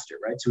it faster,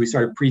 right? So we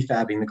started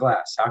prefabbing the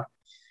glass.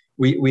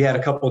 We had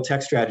a couple of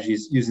tech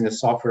strategies using a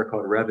software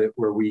called Revit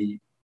where we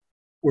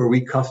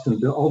custom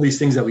built all these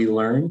things that we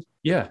learned,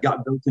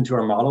 got built into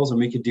our models, and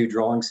we could do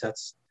drawing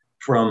sets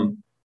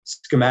from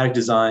schematic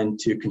design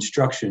to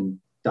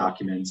construction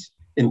documents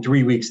in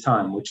 3 weeks'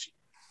 time, which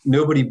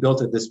nobody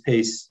built at this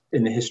pace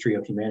in the history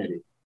of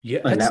humanity.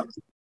 Yeah, and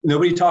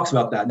nobody talks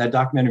about that. And that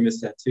documentary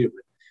missed that too.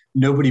 But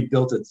nobody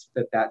built it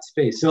at that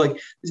space. So like,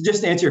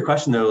 just to answer your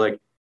question though, like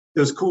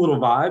those cool little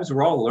vibes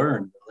were all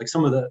learned. Like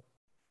some of the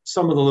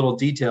little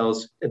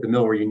details at the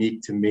Mill were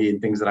unique to me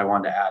and things that I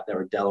wanted to add that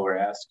were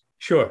Delaware-esque.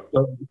 Sure.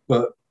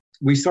 But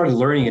we started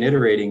learning and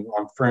iterating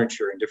on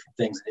furniture and different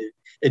things.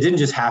 It didn't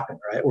just happen,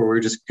 right? Where we were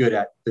just good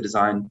at the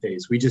design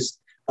phase. We just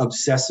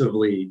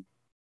obsessively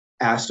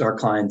asked our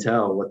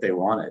clientele what they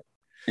wanted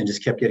and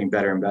just kept getting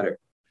better and better.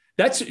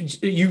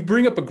 You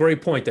bring up a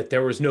great point that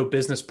there was no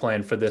business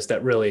plan for this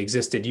that really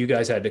existed. You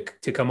guys had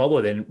to come up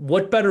with it. And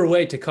what better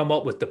way to come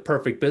up with the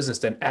perfect business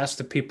than ask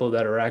the people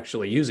that are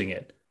actually using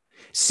it?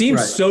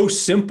 Seems so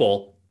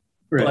simple,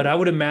 but I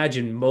would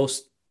imagine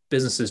most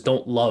businesses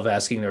don't love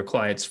asking their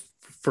clients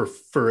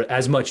for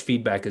as much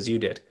feedback as you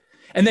did,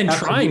 and then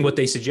trying what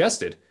they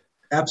suggested.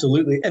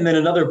 Absolutely. And then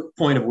another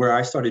point of where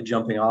I started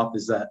jumping off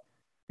is that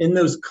in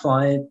those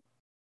client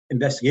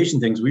investigation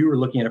things, we were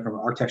looking at it from an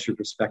architecture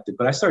perspective,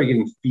 but I started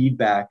getting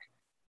feedback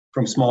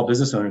from small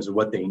business owners of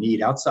what they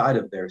need outside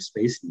of their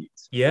space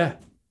needs. Yeah.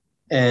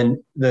 And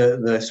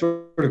the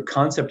sort of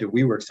concept of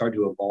WeWork started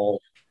to evolve.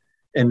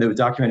 And the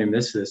documentary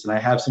missed this. And I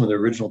have some of the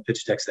original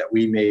pitch decks that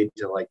we made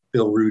to like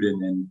Bill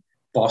Rudin and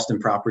Boston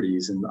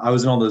Properties. And I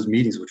was in all those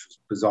meetings, which was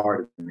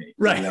bizarre to me.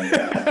 Right.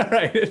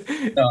 Right.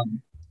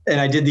 And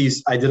I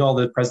did all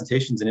the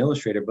presentations in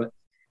Illustrator, but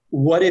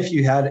what if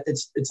you had,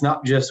 it's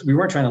not just, we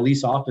weren't trying to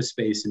lease office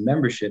space and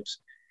memberships.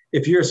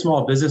 If you're a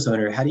small business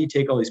owner, how do you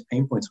take all these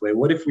pain points away?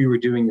 What if we were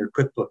doing your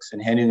QuickBooks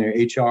and handling their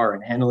HR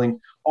and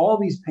handling all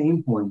these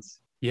pain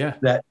points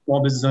that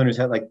small business owners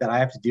have, like that I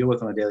have to deal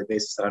with on a daily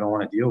basis that I don't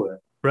want to deal with?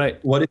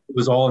 Right. What if it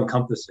was all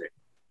encompassing,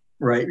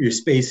 right? Your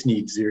space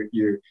needs,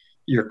 your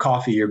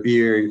coffee, your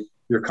beer,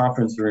 your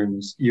conference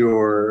rooms,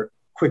 your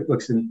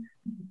QuickBooks. And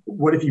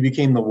what if you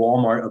became the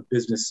Walmart of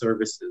business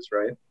services,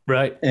 right?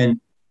 Right.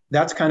 And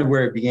that's kind of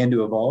where it began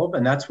to evolve.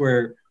 And that's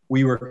where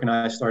WeWork and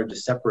I started to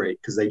separate,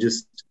 because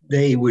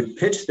they would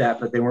pitch that,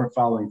 but they weren't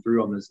following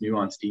through on those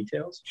nuanced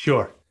details.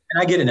 Sure.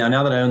 And I get it now.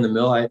 Now that I own the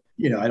mill, I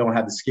don't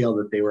have the scale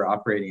that they were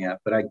operating at,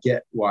 but I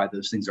get why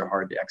those things are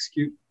hard to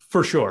execute.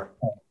 For sure.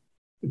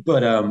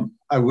 But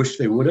I wish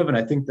they would have, and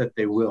I think that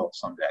they will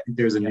someday. I think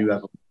there's a new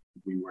evolution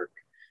of WeWork.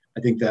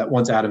 I think that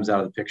once Adam's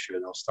out of the picture,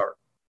 they'll start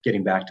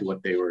getting back to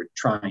what they were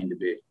trying to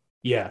be.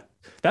 Yeah,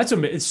 that's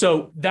amazing.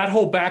 So that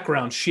whole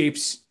background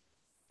shapes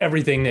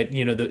everything that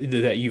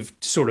that you've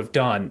sort of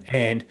done,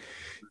 and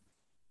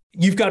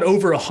you've got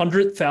over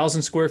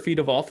 100,000 square feet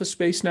of office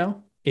space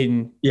now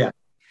in two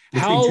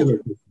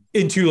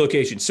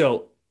locations.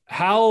 So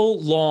how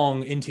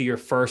long into your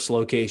first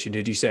location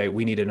did you say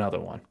we need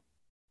another one?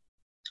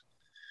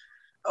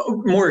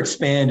 More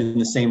expand in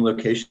the same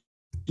location.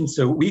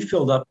 So we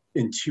filled up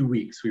in 2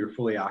 weeks. We were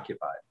fully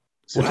occupied.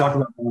 So talk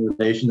about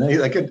organization,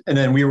 and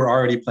then we were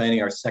already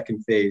planning our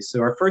second phase.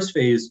 So our first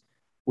phase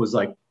was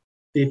like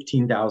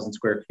 15,000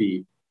 square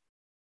feet,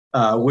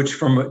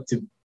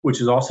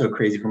 which is also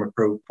crazy from a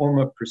pro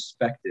forma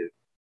perspective.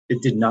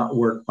 It did not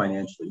work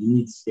financially. You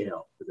need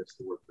scale for this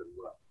to work really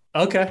well.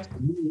 Okay.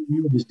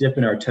 We were just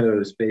dipping our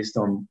toes based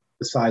on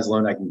the size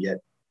loan I can get,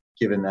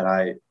 given that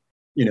I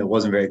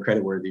wasn't very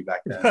creditworthy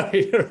back then.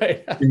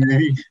 Right.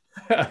 Maybe,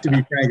 to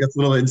be frank, that's a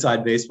little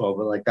inside baseball,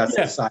 but like that's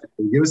the size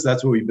they give us.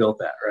 That's what we built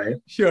at, right?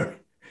 Sure.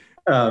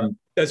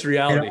 That's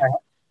reality.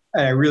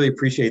 And I really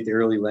appreciate the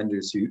early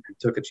lenders who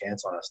took a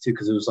chance on us too,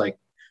 because it was like,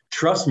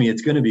 trust me,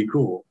 it's going to be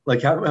cool.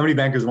 Like how many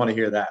bankers want to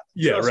hear that?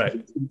 Yeah, right.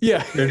 Me.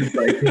 Yeah. They're just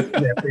like,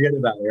 forget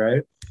about it,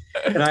 right?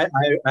 And I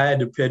had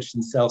to pitch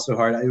and sell so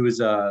hard. It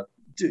was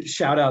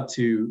shout out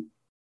to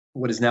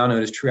what is now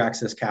known as True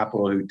Access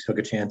Capital, who took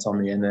a chance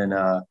on me, and then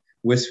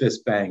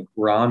Wisfis Bank,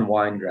 Ron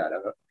Weingrad.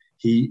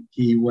 He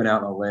went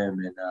out on a limb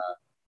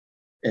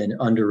and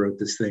underwrote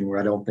this thing where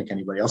I don't think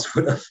anybody else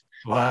would have.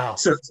 Wow.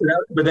 So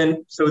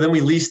then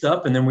we leased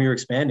up, and then we were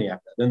expanding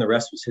after that. Then the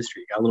rest was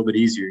history. It got a little bit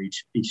easier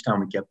each time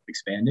we kept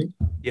expanding.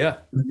 Yeah.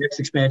 The next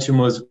expansion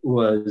was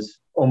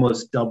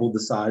almost double the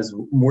size,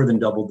 more than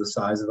double the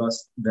size of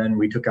us. Then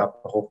we took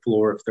out the whole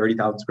floor of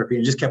 30,000 square feet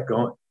and just kept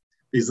going.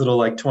 These little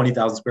like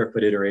 20,000 square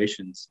foot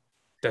iterations.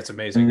 That's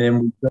amazing. And then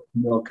we built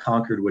Mill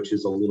Concord, which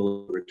is a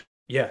little.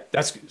 Yeah,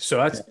 that's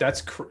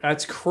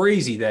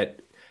crazy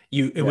that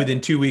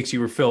within 2 weeks you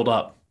were filled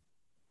up.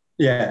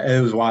 Yeah,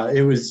 it was wild.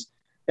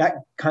 That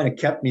kind of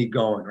kept me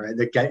going, right?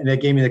 That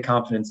gave me the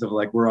confidence of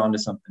like, we're onto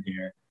something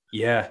here.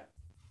 Yeah.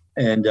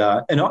 And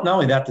not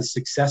only that, the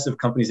success of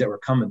companies that were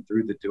coming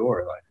through the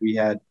door. Like we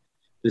had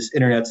this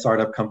internet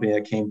startup company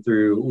that came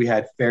through. We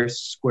had Fair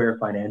Square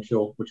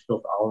Financial, which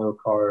built Olive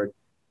Card.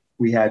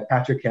 We had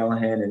Patrick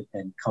Callahan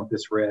and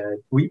Compass Red.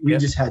 We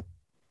just had,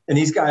 and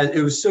these guys,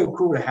 it was so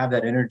cool to have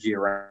that energy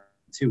around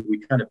too. We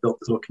kind of built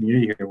this little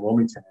community here in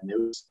Wilmington, and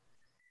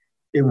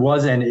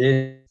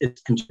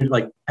it's continued.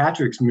 Like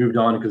Patrick's moved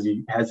on because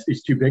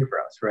he's too big for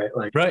us, right?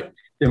 Like, right.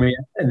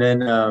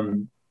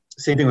 Then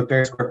same thing with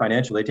Fair Square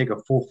Financial. They take a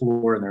full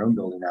floor in their own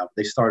building now.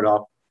 They started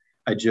off,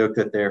 I joke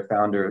that their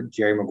founder,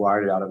 Jerry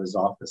Maguire, did out of his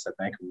office at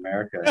Bank of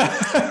America.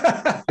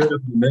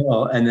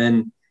 And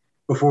then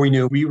before we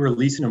knew it, we were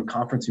leasing him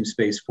conference room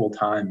space full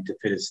time to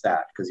fit his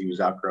staff because he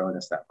was outgrowing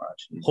us that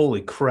much. And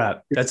holy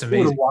crap. That's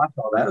amazing. Cool to watch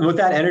all that. And with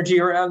that energy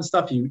around and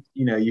stuff, you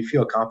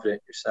feel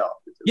confident yourself.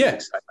 Yeah.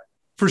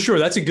 For sure.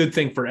 That's a good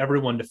thing for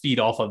everyone to feed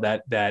off of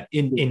that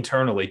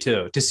internally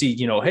too, to see,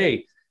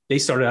 hey, they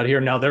started out here,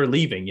 now they're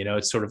leaving,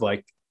 it's sort of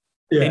like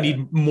they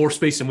need more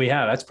space than we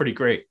have. That's pretty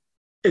great.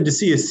 And to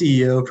see a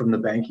CEO from the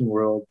banking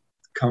world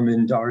come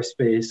into our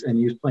space, and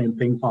he was playing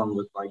ping pong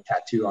with like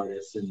tattoo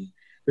artists and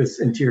this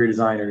interior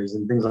designers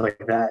and things like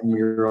that. And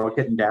we were all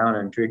getting down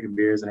and drinking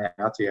beers and hanging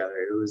out together.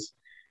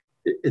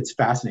 It's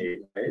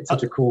fascinating. Right? It's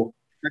such a cool,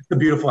 that's the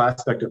beautiful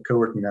aspect of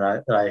co-working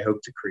that I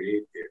hope to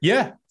create here.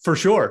 Yeah, for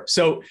sure.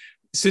 So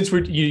since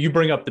you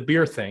bring up the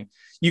beer thing,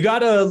 you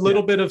got a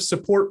little bit of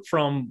support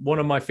from one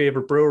of my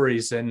favorite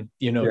breweries and,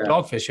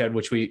 Dogfish Head,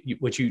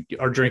 which you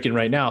are drinking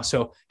right now.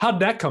 So how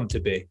did that come to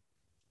be?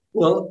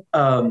 Well,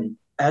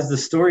 as the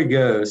story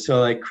goes, so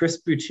like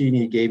Chris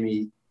Buccini gave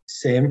me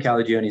Sam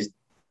Calagione's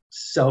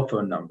cell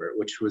phone number,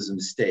 which was a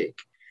mistake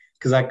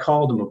because I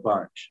called him a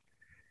bunch.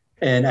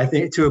 And I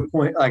think to a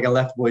point, like I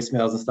left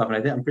voicemails and stuff,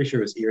 and I'm pretty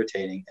sure it was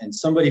irritating. And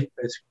somebody,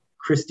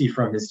 Christy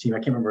from his team, I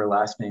can't remember her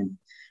last name,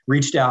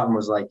 reached out and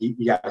was like,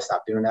 you got to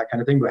stop doing that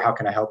kind of thing, but how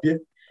can I help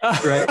you?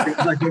 Right? It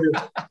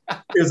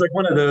was like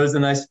one of those.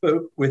 And I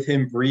spoke with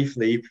him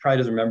briefly. He probably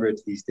doesn't remember it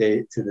to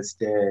this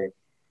day.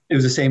 It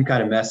was the same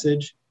kind of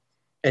message.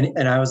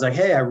 And I was like,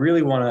 hey, I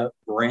really want to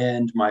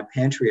brand my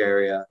pantry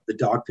area, the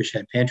Dogfish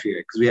Head pantry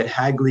area, because we had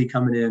Hagley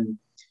coming in.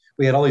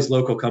 We had all these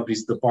local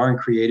companies. The Barn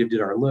Creative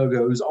did our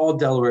logo. It was all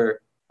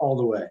Delaware all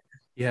the way.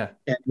 Yeah.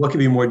 And what could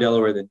be more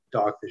Delaware than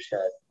Dogfish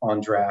Head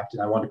on draft?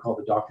 And I wanted to call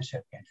it the Dogfish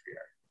Head pantry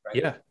area. Right?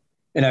 Yeah.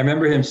 And I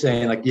remember him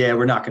saying like, yeah,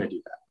 we're not going to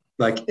do that.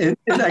 Like,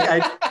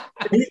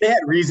 they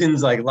had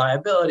reasons like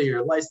liability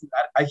or license.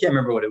 I can't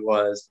remember what it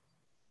was.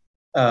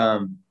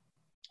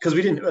 Because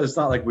it's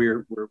not like we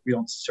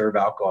don't serve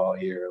alcohol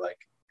here. Like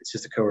it's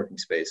just a co-working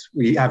space.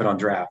 We have it on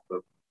draft,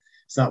 but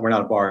we're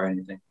not a bar or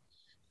anything.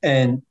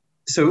 And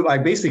so I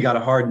basically got a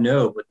hard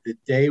no, but the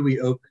day we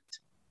opened,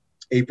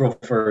 April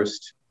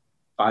 1st,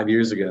 5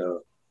 years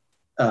ago,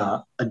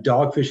 a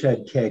Dogfish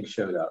Head keg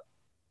showed up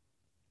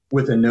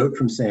with a note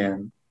from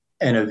Sam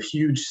and a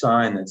huge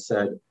sign that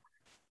said,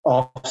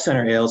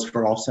 Off-Center Ales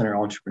for Off-Center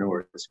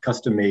Entrepreneurs,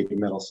 custom made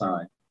metal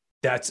sign.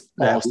 That's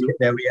awesome.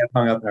 That we have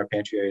hung up in our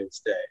pantry area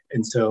today.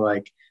 And so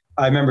like,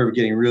 I remember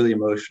getting really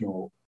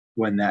emotional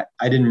when I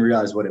didn't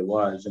realize what it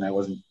was. And I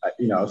was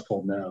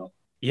told no.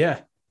 Yeah.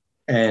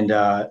 And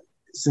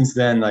since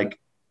then, like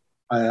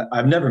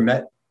I've never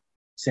met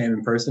Sam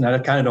in person. I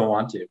kind of don't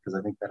want to, because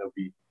I think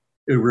it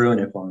would ruin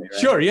it for me.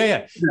 Right? Sure.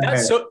 Yeah.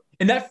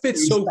 And that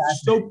fits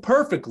so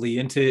perfectly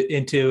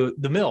into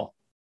the mill.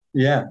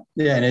 Yeah.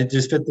 Yeah. And it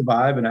just fit the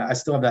vibe. And I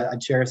still have that. I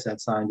cherish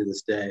that sign to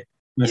this day.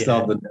 And I still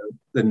have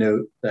the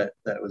note that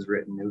was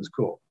written. It was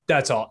cool.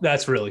 That's all.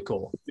 That's really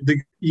cool.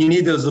 You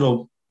need those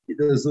little,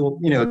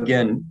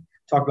 again,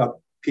 talk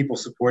about people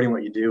supporting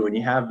what you do. When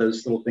you have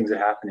those little things that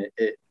happen,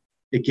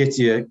 it gets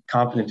you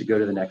confident to go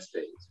to the next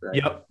phase. Right?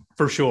 Yep,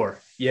 for sure.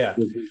 Yeah.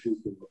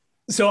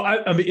 So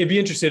I mean, it'd be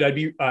interested.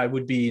 I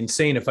would be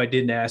insane if I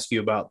didn't ask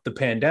you about the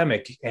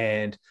pandemic,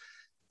 and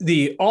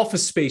the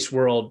office space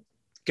world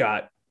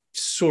got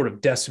sort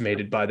of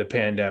decimated by the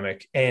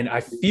pandemic. And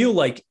I feel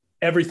like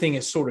everything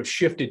has sort of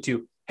shifted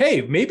to,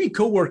 hey, maybe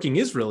co-working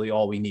is really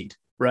all we need.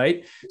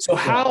 Right. So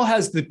how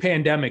has the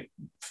pandemic,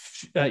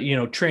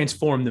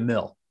 transformed the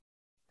mill?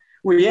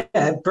 Well, yeah,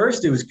 at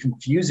first it was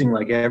confusing,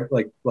 like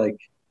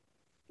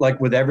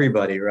with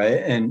everybody. Right.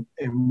 And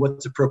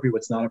what's appropriate,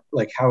 what's not,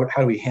 like, how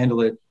do we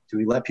handle it? Do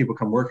we let people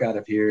come work out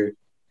of here?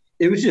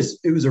 It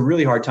was a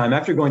really hard time.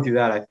 After going through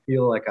that, I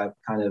feel like I've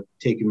kind of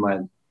taking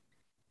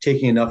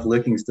enough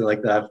lickings to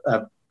like that.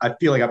 I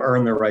feel like I've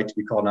earned the right to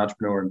be called an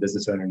entrepreneur and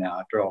business owner now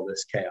after all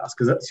this chaos.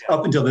 Because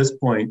up until this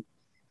point,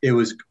 it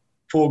was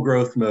full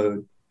growth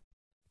mode,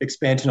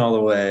 expansion all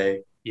the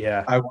way.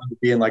 Yeah, I want to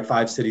be in like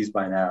 5 cities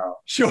by now.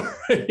 Sure.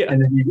 Yeah.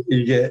 And then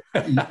you get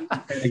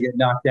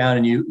knocked down,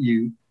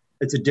 and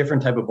it's a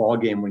different type of ball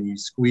game when you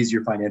squeeze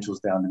your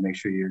financials down to make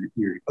sure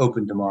you're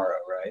open tomorrow,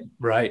 right?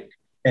 Right.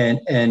 And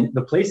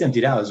the place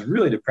emptied out. It was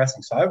really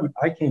depressing. So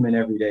I came in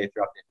every day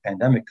throughout the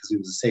pandemic because it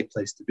was a safe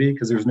place to be,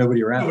 because there was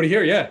nobody around. Nobody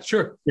here. Yeah,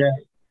 sure. Yeah.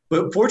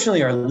 But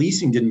fortunately,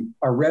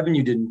 our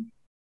revenue didn't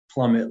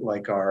plummet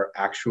like our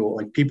actual,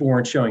 like people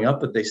weren't showing up,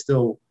 but they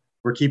still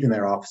were keeping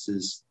their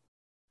offices.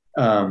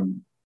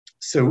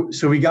 So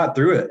we got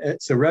through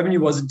it. So revenue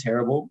wasn't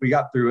terrible. We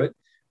got through it.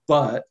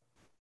 But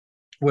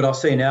what I'll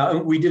say now,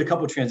 and we did a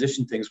couple of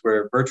transition things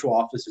where virtual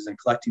offices and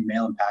collecting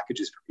mail and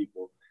packages for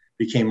people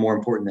became more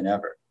important than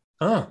ever.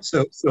 Oh.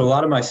 So a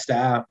lot of my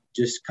staff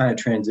just kind of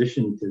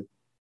transitioned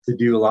to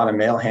do a lot of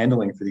mail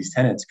handling for these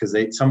tenants, because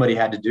somebody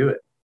had to do it.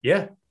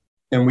 Yeah.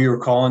 And we were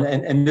calling,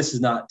 and this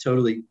is not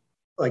totally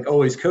like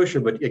always kosher,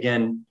 but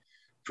again,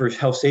 for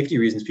health safety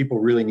reasons, people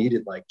really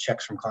needed like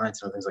checks from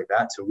clients and things like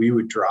that. So we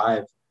would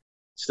drive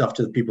stuff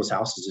to the people's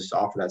houses just to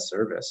offer that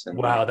service. And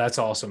wow, that's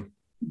awesome.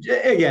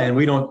 Again,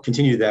 we don't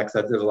continue that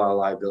because there's a lot of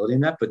liability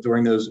in that, but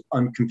during those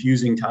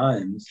unconfusing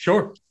times,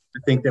 sure, I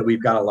think that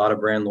we've got a lot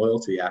of brand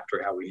loyalty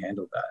after how we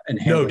handled that, and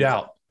no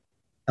doubt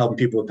helping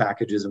people with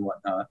packages and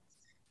whatnot.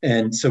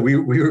 And so we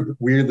were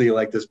weirdly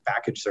like this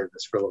package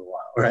service for a little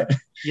while, right?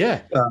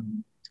 Yeah.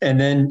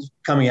 And then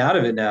coming out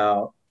of it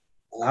now,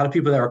 a lot of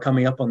people that are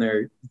coming up on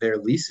their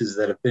leases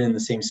that have been in the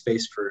same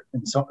space for,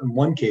 in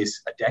one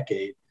case, a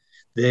decade,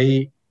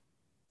 they're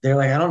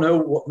like, I don't know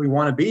what we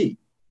want to be.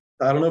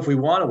 I don't know if we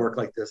want to work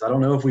like this. I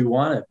don't know if we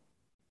want to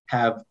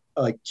have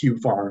like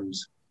cube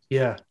farms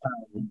Yeah.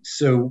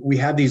 So we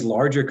have these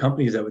larger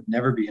companies that would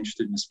never be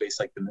interested in a space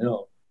like the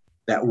mill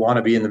that want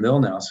to be in the mill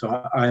now.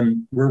 So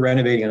we're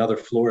renovating another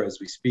floor as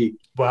we speak.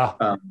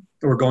 Wow.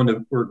 We're going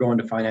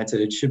to finance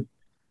it.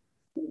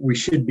 We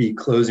should be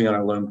closing on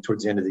our loan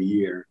towards the end of the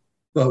year,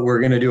 but we're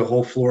going to do a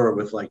whole floor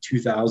with like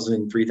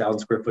 2,000, 3,000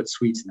 square foot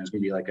suites. And there's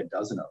going to be like a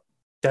dozen of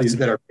them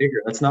that are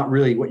bigger. That's not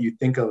really what you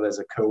think of as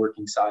a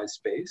co-working size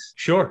space.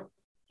 Sure.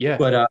 Yeah.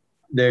 But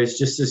there's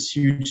just this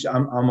huge,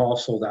 I'm all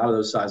sold out of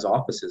those size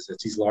offices.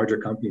 It's these larger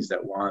companies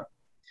that want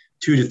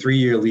 2 to 3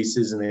 year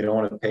leases, and they don't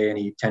want to pay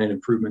any tenant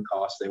improvement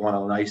costs. They want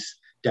a nice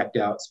decked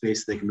out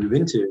space they can move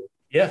into.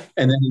 Yeah.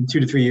 And then in 2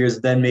 to 3 years,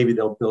 then maybe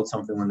they'll build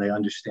something when they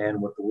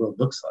understand what the world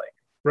looks like.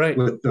 Right.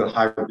 With the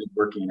hybrid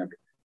working and everything.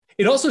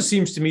 It also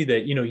seems to me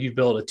that, you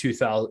build a 2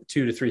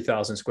 to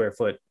 3,000 square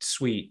foot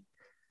suite.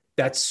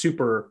 That's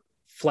super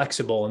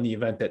flexible in the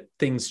event that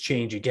things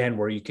change again,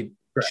 where you could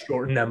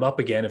shorten them up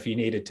again if you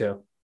needed to.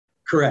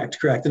 Correct.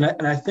 And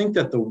I think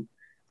that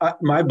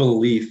my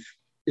belief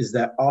is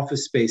that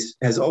office space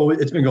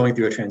it's been going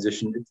through a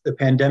transition. The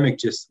pandemic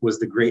just was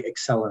the great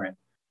accelerant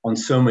on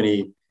so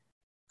many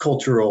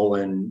cultural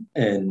and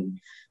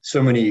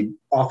so many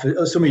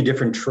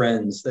different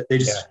trends that they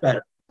just sped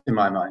up, in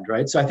my mind,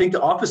 right? So I think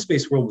the office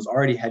space world was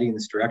already heading in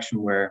this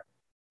direction where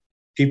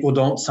people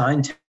don't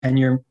sign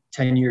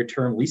 10-year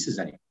term leases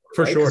anymore.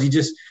 For right? sure.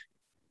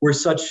 We're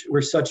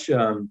such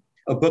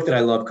a book that I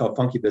love called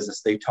Funky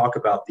Business. They talk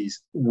about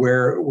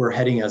where we're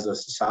heading as a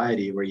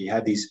society, where you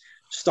have these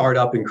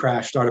startup and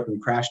crash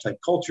type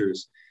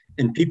cultures,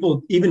 and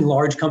people, even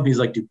large companies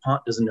like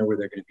DuPont, doesn't know where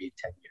they're going to be in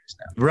 10 years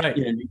now. Right.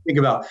 You think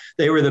about,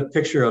 they were the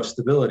picture of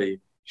stability.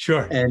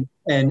 Sure. And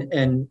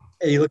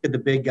you look at the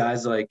big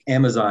guys like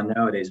Amazon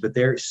nowadays, but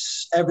they're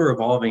ever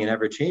evolving and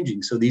ever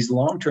changing. So these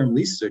long-term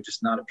leases are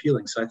just not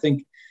appealing. So I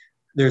think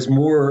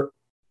we're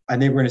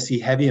going to see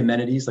heavy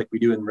amenities like we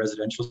do in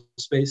residential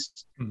space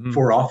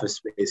for office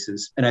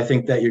spaces. And I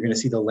think that you're going to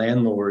see the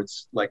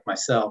landlords like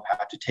myself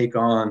have to take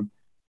on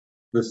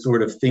the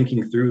sort of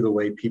thinking through the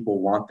way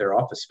people want their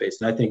office space.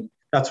 And I think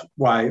that's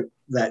why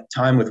that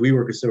time with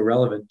WeWork is so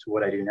relevant to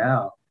what I do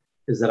now,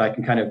 is that I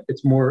can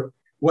it's more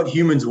what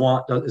humans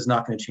want is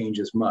not going to change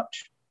as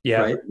much.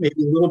 Yeah. Right.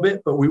 Maybe a little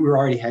bit, but we were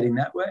already heading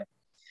that way.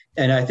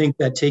 And I think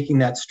that taking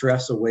that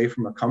stress away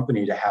from a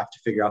company to have to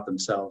figure out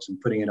themselves and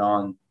putting it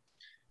on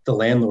the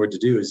landlord to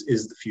do is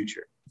the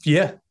future.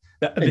 Yeah.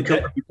 And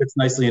co-working fits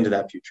nicely into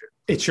that future.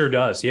 It sure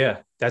does. Yeah.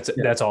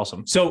 That's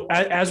awesome. So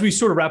as we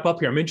sort of wrap up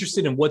here, I'm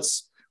interested in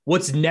what's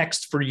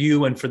next for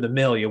you and for the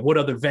mill. What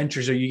other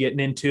ventures are you getting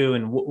into,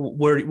 and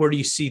where do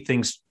you see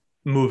things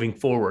moving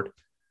forward?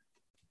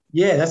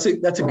 Yeah, that's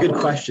a good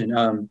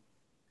question.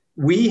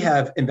 We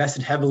have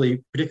invested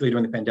heavily, particularly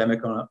during the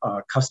pandemic, on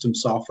a custom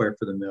software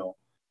for the mill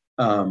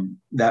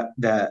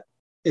that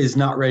is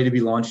not ready to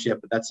be launched yet,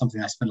 but that's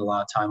something I spend a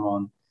lot of time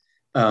on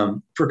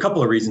for a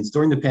couple of reasons.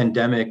 During the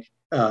pandemic,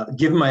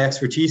 given my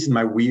expertise and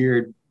my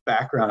weird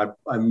background,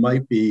 I'm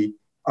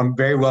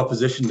very well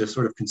positioned to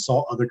sort of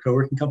consult other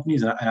co-working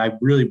companies, and I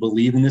really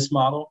believe in this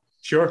model.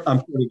 Sure. I'm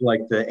sort of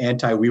like the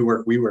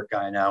anti-WeWork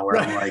guy now, where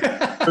I'm like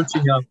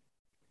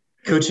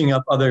coaching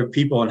up other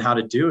people on how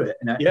to do it.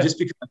 And just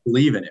because I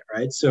believe in it,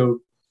 right? So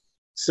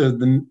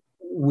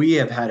we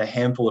have had a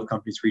handful of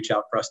companies reach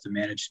out for us to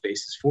manage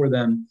spaces for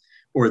them,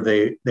 or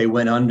they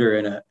went under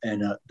and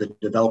the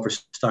developer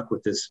stuck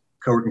with this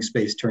co-working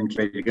space turnkey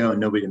ready to go and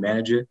nobody to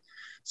manage it.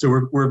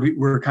 So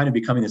we're kind of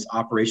becoming this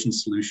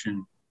operations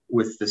solution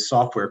with the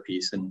software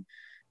piece, and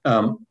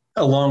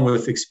along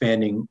with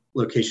expanding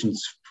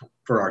locations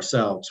for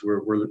ourselves.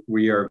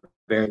 We are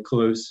very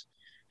close.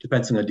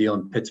 Depends on the deal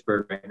in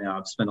Pittsburgh right now.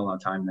 I've spent a lot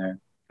of time there.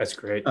 That's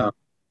great. I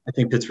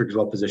think Pittsburgh is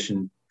well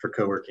positioned for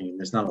co-working.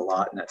 There's not a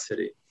lot in that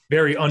city.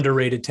 Very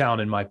underrated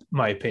town, in my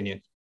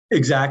opinion.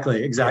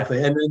 Exactly. Yeah.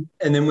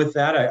 And then with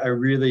that,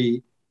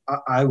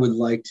 I would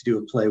like to do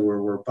a play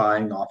where we're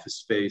buying office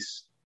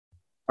space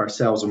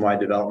ourselves and my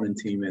development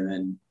team, and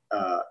then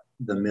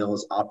the mill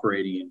is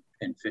operating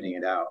and fitting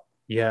it out.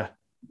 Yeah.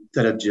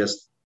 Instead of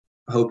just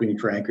hoping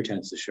for anchor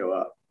tenants to show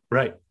up.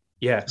 Right.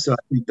 Yeah. So I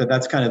think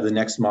that's kind of the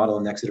next model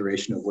and next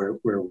iteration of where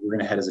we're going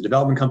to head as a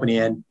development company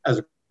and as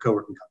a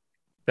co-working company.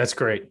 That's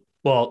great.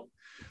 Well,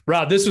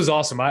 Rob, this was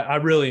awesome. I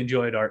really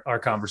enjoyed our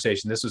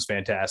conversation. This was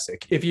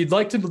fantastic. If you'd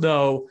like to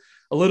know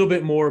a little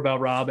bit more about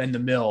Rob and the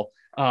mill,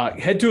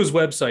 head to his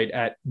website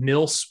at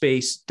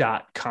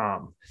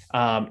millspace.com.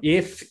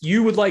 If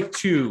you would like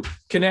to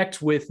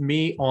connect with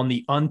me on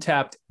the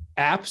Untapped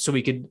app so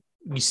you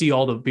see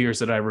all the beers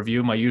that I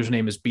review, my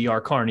username is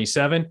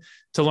brcarney7.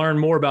 To learn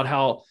more about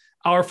how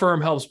our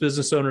firm helps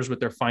business owners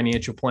with their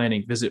financial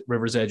planning, visit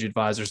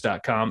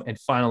riversedgeadvisors.com. And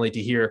finally, to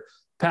hear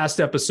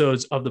past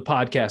episodes of the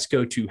podcast,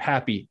 go to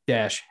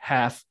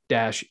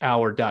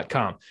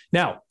happy-half-hour.com.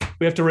 Now,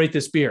 we have to rate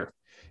this beer.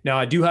 Now,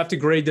 I do have to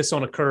grade this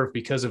on a curve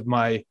because of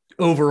my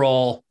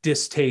overall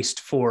distaste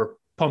for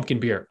pumpkin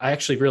beer. I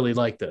actually really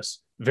like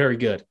this. Very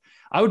good.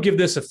 I would give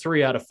this a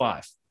 3 out of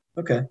 5.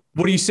 Okay.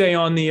 What do you say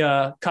on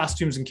the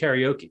costumes and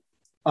karaoke?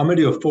 I'm going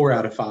to do a 4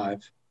 out of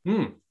 5.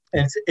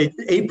 It's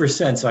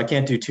 8%, so I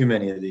can't do too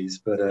many of these.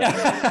 But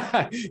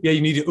yeah, you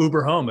need to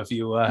Uber home if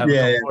you have a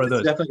couple more of those.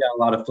 It's definitely got a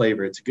lot of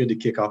flavor. It's good to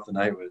kick off the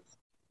night with.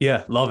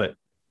 Yeah, love it.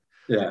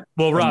 Yeah.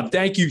 Well, Rob,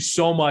 thank you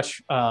so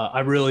much.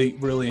 I really,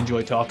 really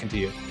enjoyed talking to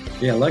you.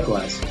 Yeah,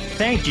 likewise.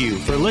 Thank you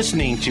for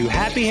listening to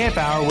Happy Half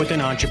Hour with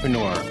an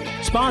Entrepreneur,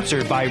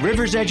 sponsored by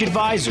River's Edge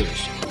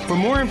Advisors. For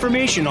more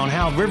information on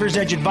how River's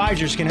Edge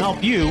Advisors can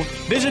help you,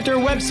 visit their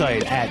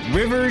website at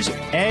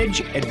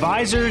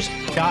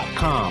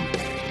riversedgeadvisors.com.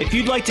 If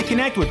you'd like to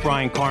connect with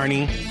Brian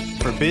Carney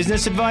for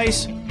business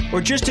advice or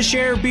just to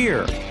share a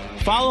beer,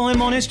 follow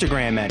him on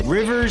Instagram at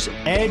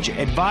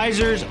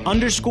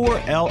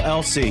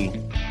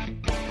riversedgeadvisors_LLC.